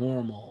feel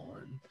normal.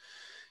 And,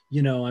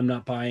 you know, I'm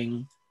not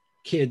buying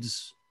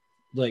kids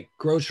like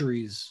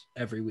groceries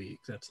every week.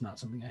 That's not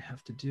something I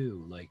have to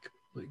do. Like,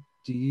 Like,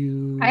 do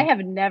you? I have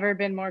never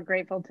been more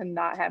grateful to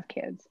not have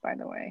kids, by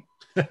the way.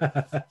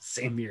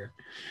 Same here.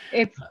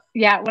 It's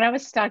yeah, when I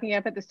was stocking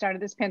up at the start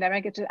of this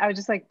pandemic, I was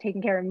just like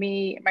taking care of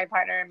me, my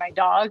partner, and my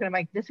dog. And I'm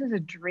like, this is a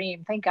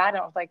dream. Thank God I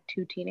don't have like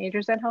two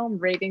teenagers at home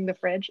raiding the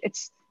fridge.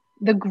 It's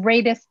the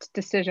greatest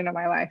decision of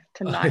my life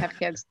to not have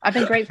kids. I've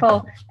been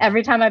grateful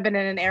every time I've been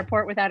in an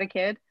airport without a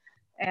kid,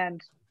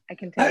 and I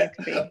continue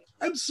to be.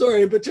 I'm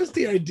sorry, but just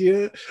the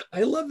idea,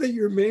 I love that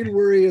your main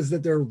worry is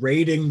that they're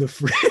raiding the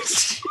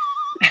fridge.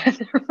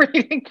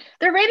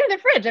 They're raiding the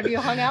fridge. Have you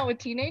hung out with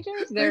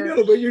teenagers? I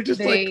know, but you're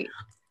just like,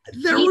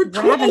 there were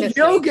 12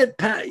 yogurt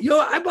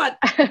I bought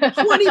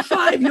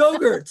 25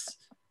 yogurts.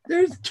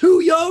 There's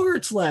 2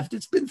 yogurts left.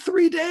 It's been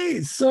 3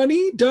 days.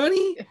 Sonny,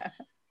 Donnie,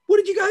 what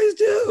did you guys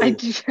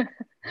do?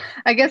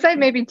 I guess I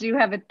maybe do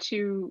have a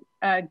too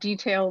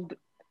detailed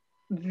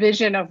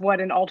vision of what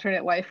an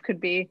alternate life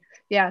could be.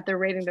 Yeah, they're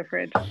raiding the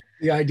fridge.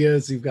 The idea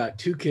is you've got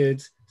 2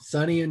 kids,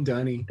 Sonny and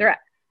Donnie.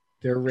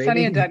 They're raiding.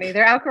 Sonny and Donnie.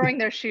 They're outgrowing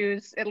their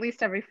shoes at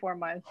least every 4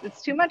 months.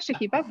 It's too much to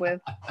keep up with.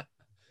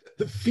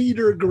 The feet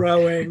are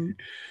growing.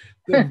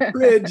 The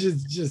fridge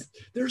is just,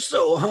 they're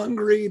so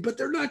hungry, but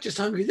they're not just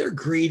hungry. They're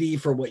greedy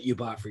for what you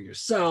bought for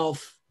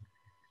yourself.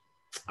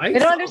 They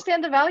don't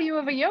understand the value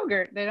of a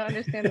yogurt. They don't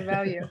understand the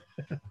value.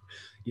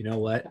 You know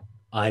what?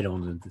 I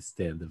don't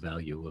understand the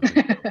value of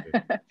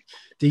it.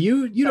 Do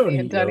you don't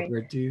eat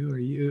yogurt, do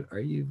you? Are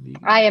you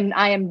vegan?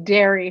 I am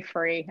dairy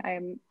free.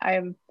 I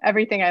am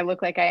everything I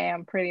look like I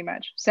am, pretty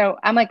much. So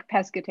I'm like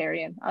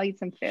pescatarian. I'll eat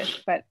some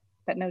fish, but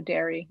no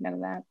dairy, none of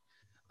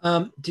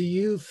that. Do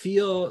you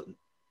feel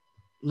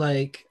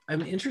like,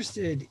 I'm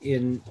interested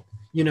in,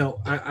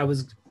 I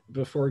was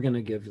before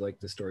gonna give like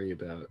the story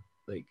about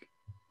like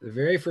the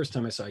very first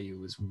time I saw you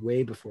was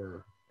way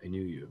before I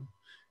knew you,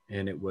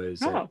 and it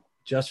was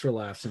Just for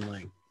Laughs in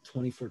like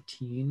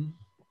 2014,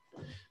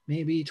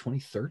 maybe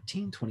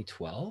 2013,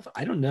 2012.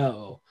 I don't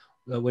know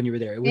when you were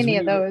there. It was any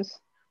of those.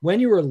 When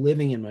you were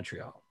living in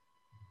Montreal.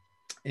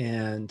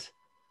 And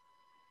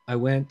I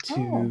went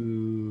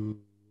to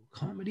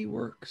Comedy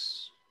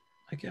Works,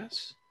 I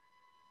guess.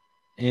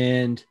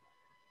 And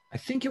I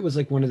think it was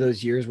like one of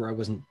those years where I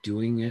wasn't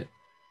doing it,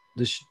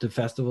 the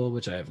festival,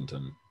 which I haven't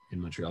done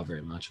in Montreal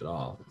very much at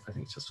all. I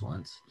think just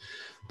once.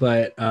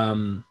 But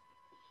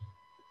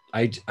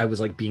I was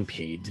like being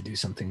paid to do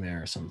something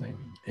there or something.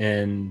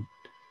 And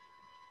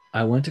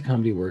I went to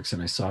Comedy Works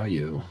and I saw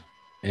you,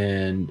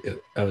 and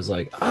I was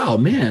like, oh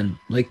man,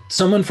 like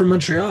someone from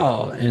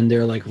Montreal, and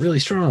they're like really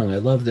strong. I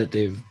love that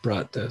they've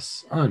brought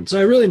this on. So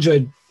I really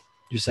enjoyed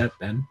your set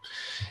then.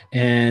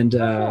 And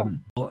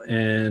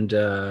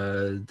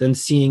then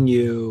seeing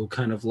you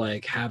kind of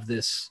like have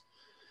this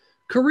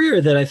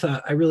career that I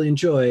thought I really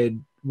enjoyed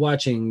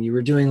watching. You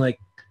were doing like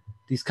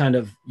these kind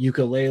of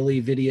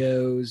ukulele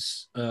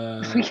videos.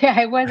 Yeah,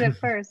 I was at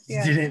first.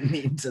 Yeah. Didn't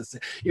mean to say.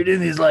 You're doing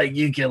these like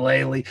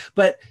ukulele,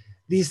 but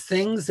these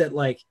things that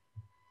like,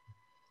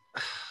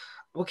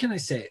 what can I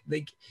say?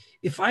 Like,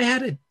 if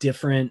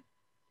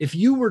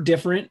you were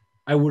different,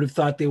 I would have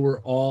thought they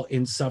were all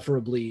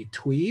insufferably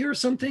twee or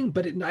something,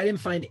 but I didn't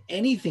find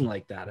anything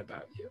like that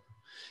about you.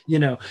 You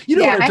know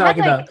what I'm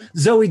talking about?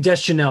 Zooey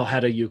Deschanel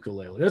had a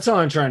ukulele. That's all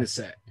I'm trying to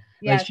say.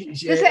 Yeah, like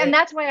and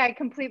that's why I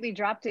completely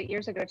dropped it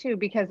years ago too,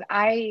 because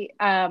I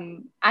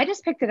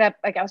just picked it up.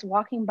 Like I was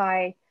walking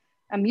by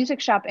a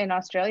music shop in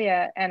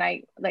Australia, and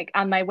I like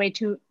on my way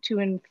to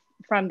and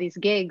from these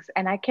gigs,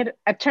 and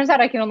it turns out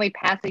I can only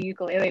pass a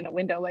ukulele in a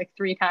window like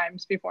 3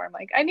 times before I'm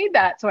like, I need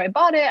that. So I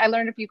bought it. I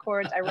learned a few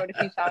chords. I wrote a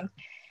few songs,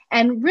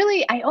 and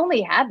really I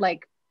only had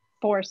like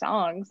 4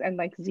 songs and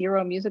like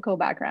 0 musical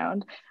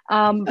background,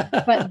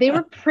 but they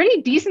were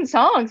pretty decent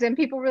songs and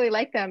people really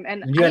liked them.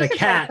 And you had a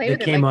cat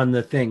that came on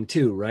the thing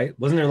too, right?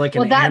 Wasn't there like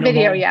an animal?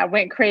 Video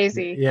went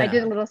crazy. I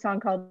did a little song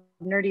called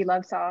Nerdy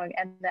Love Song,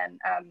 and then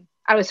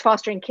I was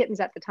fostering kittens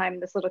at the time.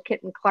 This little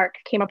kitten Clark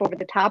came up over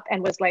the top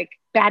and was like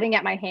batting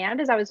at my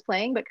hand as I was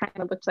playing, but kind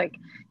of looked like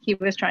he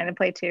was trying to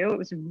play too. It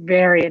was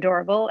very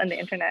adorable, and the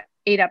internet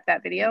ate up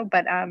that video.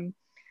 But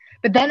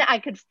then I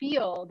could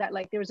feel that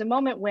like there was a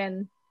moment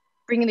when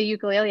bringing the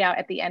ukulele out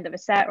at the end of a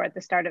set or at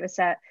the start of a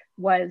set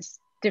was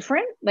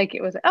different. Like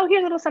it was, oh, here's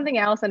a little something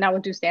else, and now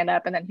we'll do stand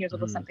up, and then here's a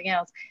little something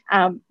else.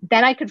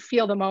 Then I could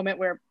feel the moment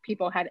where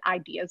people had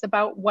ideas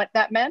about what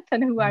that meant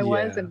and who I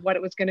was and what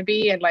it was going to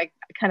be, and like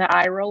kind of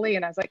eye rolly.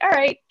 And I was like, all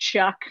right,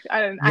 Chuck.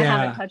 I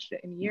haven't touched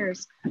it in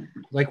years.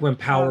 Like when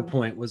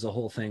PowerPoint was a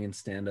whole thing in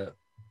stand up,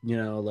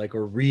 like,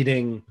 or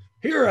reading.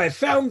 Here, I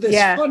found this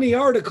funny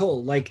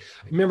article. Like,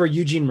 I remember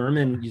Eugene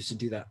Merman used to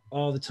do that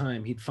all the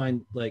time. He'd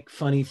find like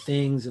funny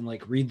things and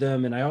like read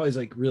them, and I always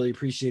like really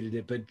appreciated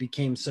it. But it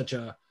became such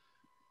a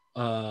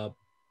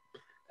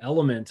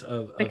element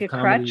of like a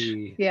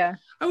comedy. Crutch. Yeah,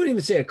 I wouldn't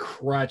even say a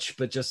crutch,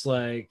 but just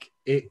like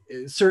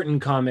certain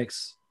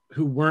comics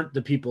who weren't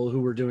the people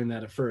who were doing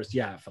that at first.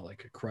 Yeah, it felt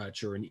like a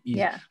crutch or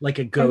like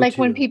a go-to. And like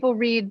when people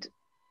read,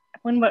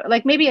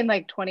 like maybe in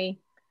like 2015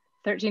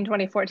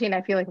 2014,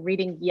 I feel like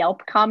reading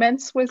Yelp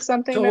comments was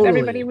something Totally. that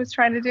everybody was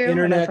trying to do.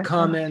 Internet like,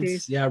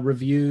 comments,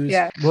 reviews.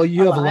 Yeah, well,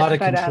 you have a lot of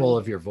but, control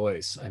of your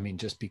voice. I mean,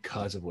 just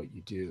because of what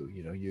you do,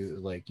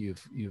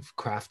 you've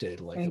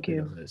crafted like a bit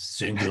of a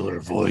singular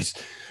voice,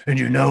 and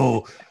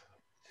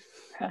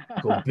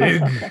go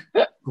big,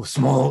 go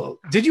small.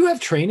 Did you have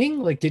training?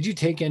 Like, did you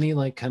take any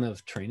like kind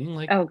of training?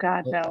 Like, oh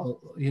God, no,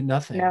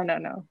 nothing.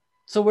 No.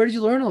 So where did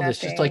you learn all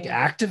this? Nothing. Just like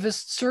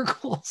activist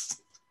circles?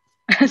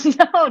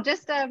 No,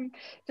 just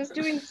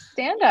doing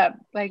stand up.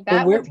 Like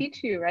that will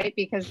teach you, right?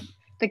 Because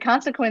the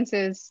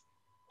consequences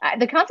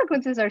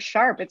are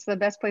sharp. It's the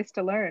best place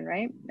to learn,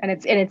 right? And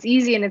it's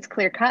easy and it's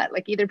clear cut.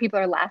 Like either people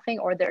are laughing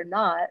or they're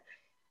not.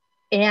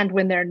 And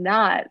when they're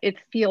not, it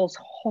feels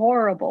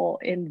horrible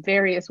in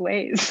various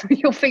ways.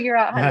 You'll figure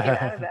out how to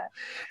get out of that.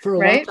 For a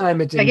long time,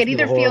 it didn't like it feel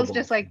either horrible. Feels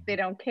just like they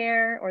don't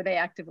care, or they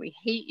actively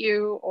hate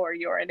you, or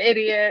you're an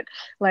idiot.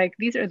 Like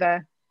these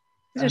are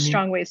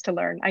strong ways to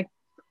learn. I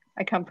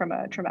come from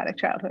a traumatic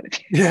childhood.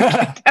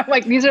 Yeah. I'm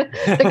like, these are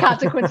the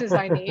consequences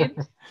I need.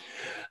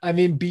 I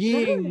mean,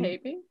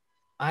 hate me.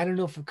 I don't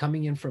know if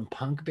coming in from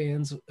punk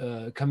bands,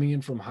 coming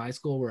in from high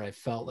school where I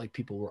felt like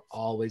people were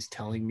always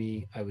telling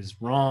me I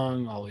was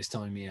wrong, always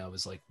telling me I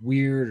was like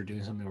weird or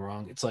doing something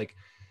wrong. It's like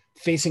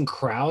facing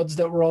crowds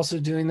that were also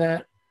doing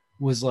that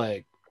was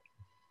like,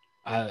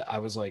 I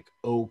was like,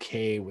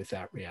 okay with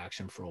that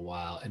reaction for a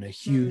while. And a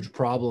huge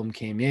problem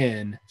came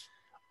in,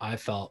 I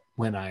felt,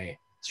 when I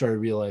started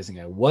realizing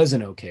I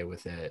wasn't okay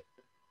with it.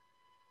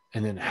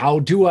 And then how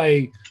do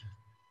I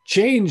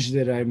change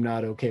that I'm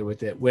not okay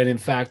with it, when in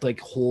fact, like,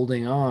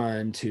 holding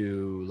on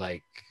to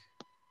like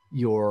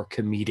your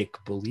comedic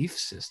belief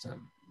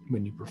system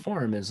when you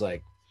perform is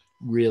like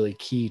really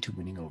key to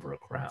winning over a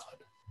crowd.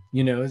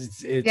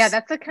 It's yeah,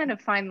 that's a kind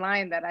of fine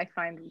line that I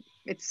find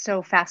it's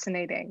so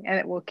fascinating, and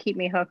it will keep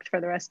me hooked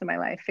for the rest of my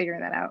life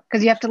figuring that out,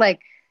 because you have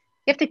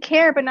to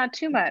care but not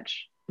too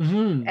much,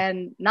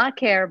 and not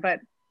care but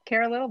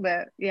care a little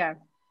bit. Yeah,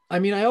 I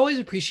mean, I always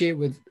appreciate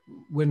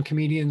when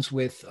comedians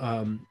with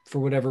for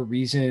whatever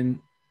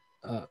reason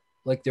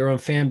like their own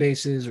fan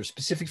bases or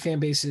specific fan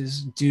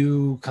bases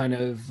do kind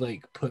of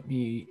like put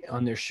me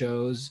on their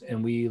shows,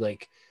 and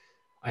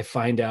I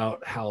find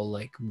out how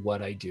like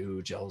what I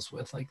do gels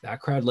with like that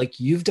crowd. Like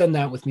you've done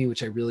that with me,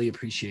 which I really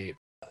appreciate.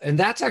 And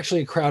that's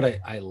actually a crowd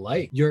I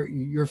like.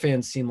 Your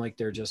fans seem like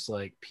they're just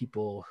like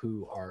people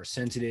who are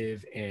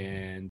sensitive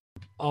and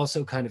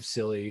also kind of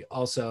silly,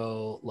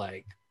 also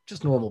like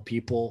just normal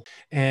people.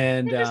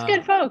 And they're just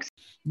good folks.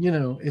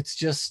 It's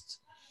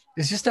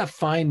just that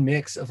fine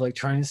mix of like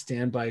trying to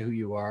stand by who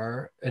you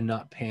are and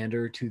not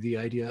pander to the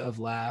idea of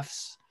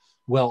laughs,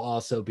 while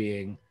also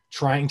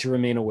trying to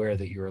remain aware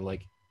that you're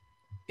like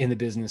in the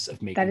business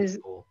of making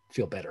people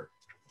feel better.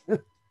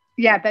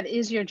 Yeah, that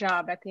is your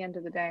job at the end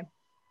of the day.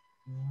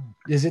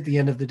 Is it the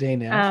end of the day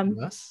now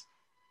for us?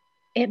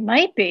 It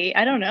might be.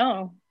 I don't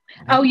know.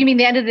 Oh, you mean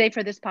the end of the day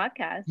for this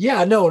podcast?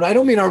 Yeah, no, I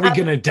don't mean are we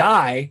going to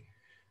die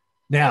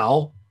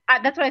now?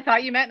 That's what I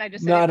thought you meant, and I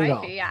just said it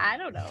might be. I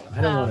don't know.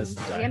 I don't want us to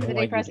die. The end of the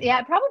day for us. Yeah,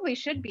 it probably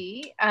should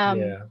be.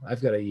 Yeah,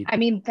 I've got to eat. I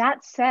mean,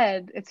 that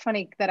said, it's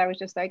funny that I was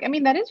just like, I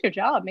mean, that is your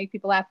job, make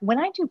people laugh. When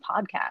I do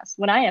podcasts,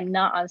 when I am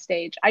not on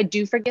stage, I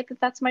do forget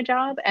that that's my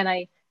job, and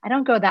I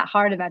don't go that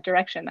hard in that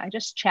direction. I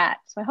just chat.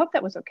 So I hope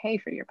that was okay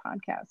for your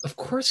podcast. Of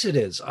course it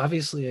is.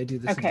 Obviously, I do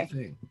the same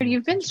thing.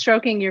 You've been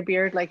stroking your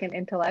beard like an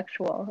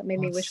intellectual. It made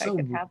me wish I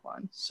could have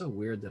one. So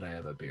weird that I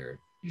have a beard.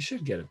 You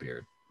should get a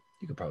beard.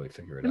 You could probably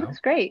figure it out. That's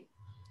great.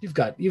 You've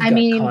got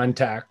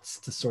contacts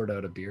to sort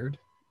out a beard.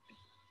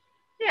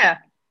 Yeah.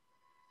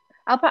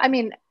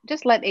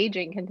 Just let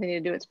aging continue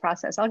to do its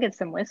process. I'll get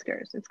some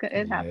whiskers.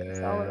 It happens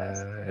to all of us.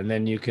 And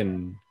then you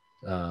can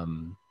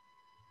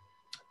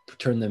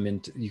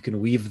you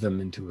can weave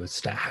them into a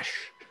stash.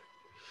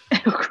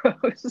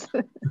 Gross.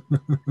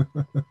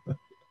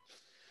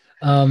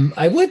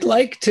 I would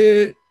like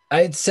to.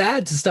 It's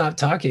sad to stop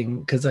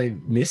talking because I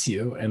miss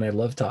you and I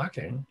love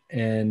talking.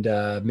 And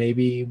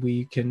maybe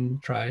we can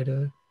try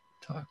to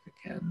talk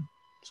again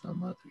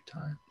some other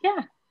time.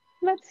 Yeah,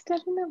 let's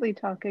definitely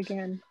talk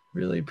again.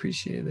 Really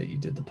appreciate that you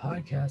did the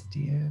podcast,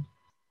 Deanne.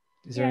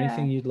 Is there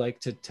anything you'd like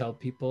to tell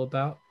people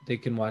about? They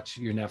can watch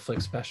your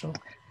Netflix special.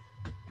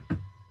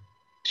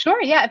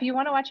 Sure, yeah. If you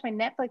want to watch my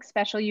Netflix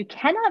special, you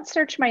cannot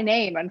search my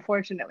name,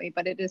 unfortunately,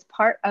 but it is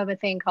part of a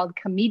thing called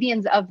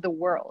Comedians of the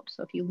World.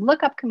 So if you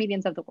look up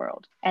Comedians of the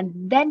World and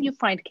then you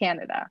find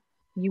Canada,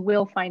 you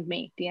will find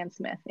me, Deanne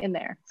Smith, in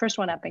there. First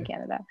one up in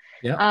Canada.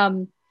 Yeah.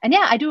 And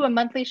yeah, I do a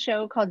monthly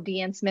show called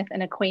Deanne Smith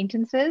and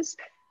Acquaintances.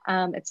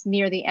 It's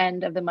near the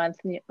end of the month,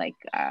 like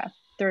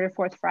third or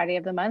fourth Friday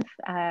of the month.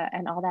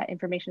 And all that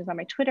information is on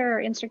my Twitter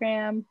or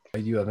Instagram.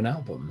 You have an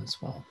album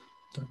as well,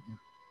 don't you?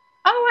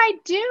 Oh, I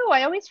do.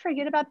 I always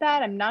forget about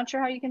that. I'm not sure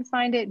how you can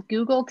find it.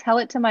 Google Tell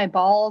It to My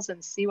Balls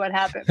and see what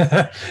happens.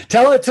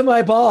 Tell It to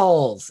My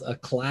Balls, a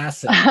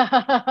classic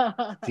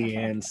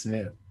Deanne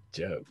Smith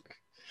joke.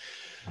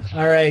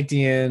 All right,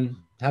 Deanne.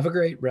 Have a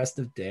great rest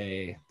of the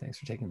day. Thanks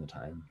for taking the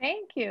time.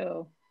 Thank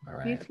you. All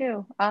right. You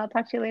too. I'll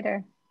talk to you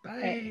later. Bye.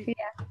 Right, see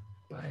ya.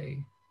 Bye.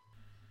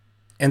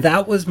 And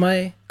that was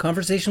my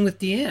conversation with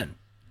Deanne.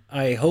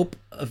 I hope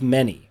of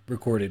many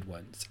recorded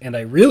ones, and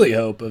I really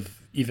hope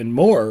of even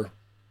more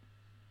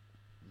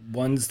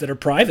ones that are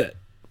private,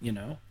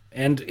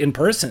 and in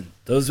person.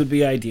 Those would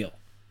be ideal.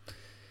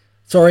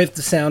 Sorry if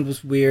the sound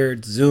was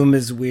weird. Zoom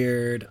is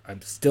weird.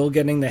 I'm still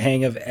getting the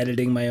hang of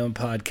editing my own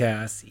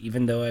podcasts,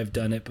 even though I've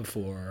done it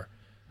before.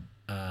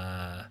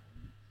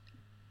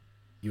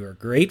 You are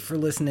great for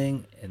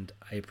listening, and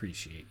I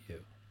appreciate you.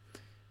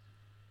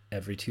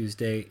 Every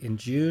Tuesday in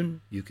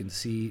June, you can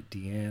see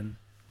Deanne.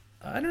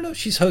 I don't know if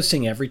she's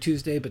hosting every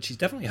Tuesday, but she's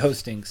definitely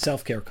hosting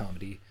self-care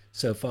comedy.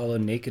 So follow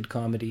Naked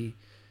Comedy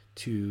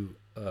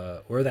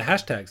or the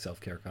hashtag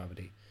self-care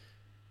comedy.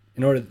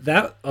 In order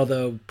that,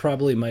 although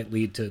probably might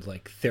lead to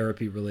like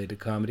therapy related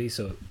comedy.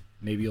 So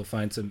maybe you'll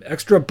find some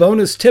extra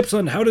bonus tips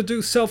on how to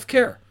do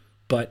self-care,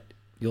 but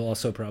you'll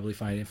also probably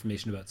find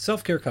information about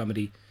self-care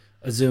comedy,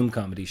 a Zoom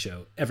comedy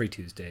show every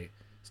Tuesday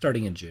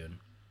starting in June.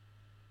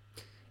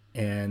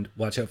 And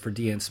watch out for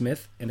Deanne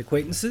Smith and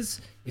Acquaintances.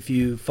 If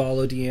you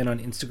follow Deanne on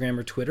Instagram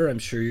or Twitter, I'm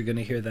sure you're going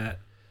to hear that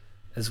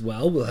as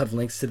well. We'll have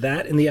links to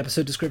that in the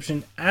episode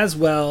description, as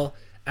well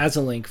as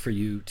a link for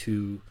you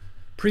to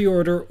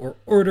pre-order or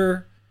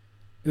order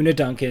Una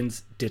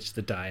Duncan's Ditch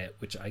the Diet,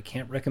 which I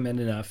can't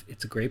recommend enough.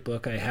 It's a great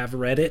book. I have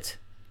read it.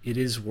 It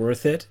is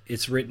worth it.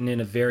 It's written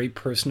in a very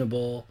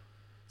personable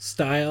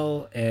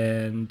style,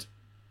 and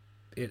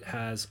it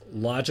has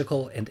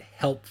logical and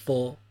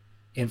helpful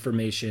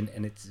information,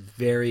 and it's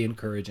very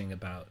encouraging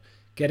about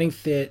getting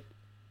fit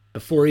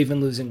before even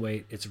losing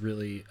weight. It's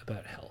really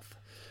about health.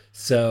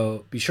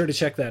 So be sure to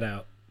check that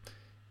out,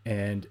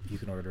 and you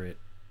can order it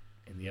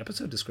in the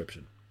episode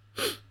description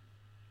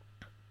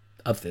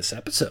of this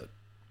episode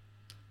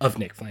of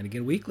Nick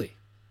Flanagan Weekly,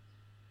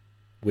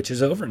 which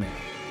is over now.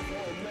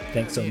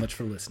 Thanks so much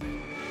for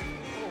listening.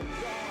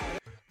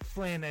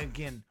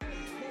 Flanagan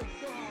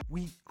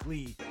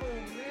Weekly.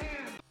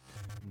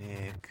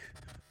 Nick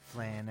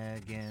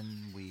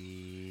Flanagan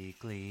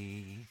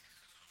Weekly.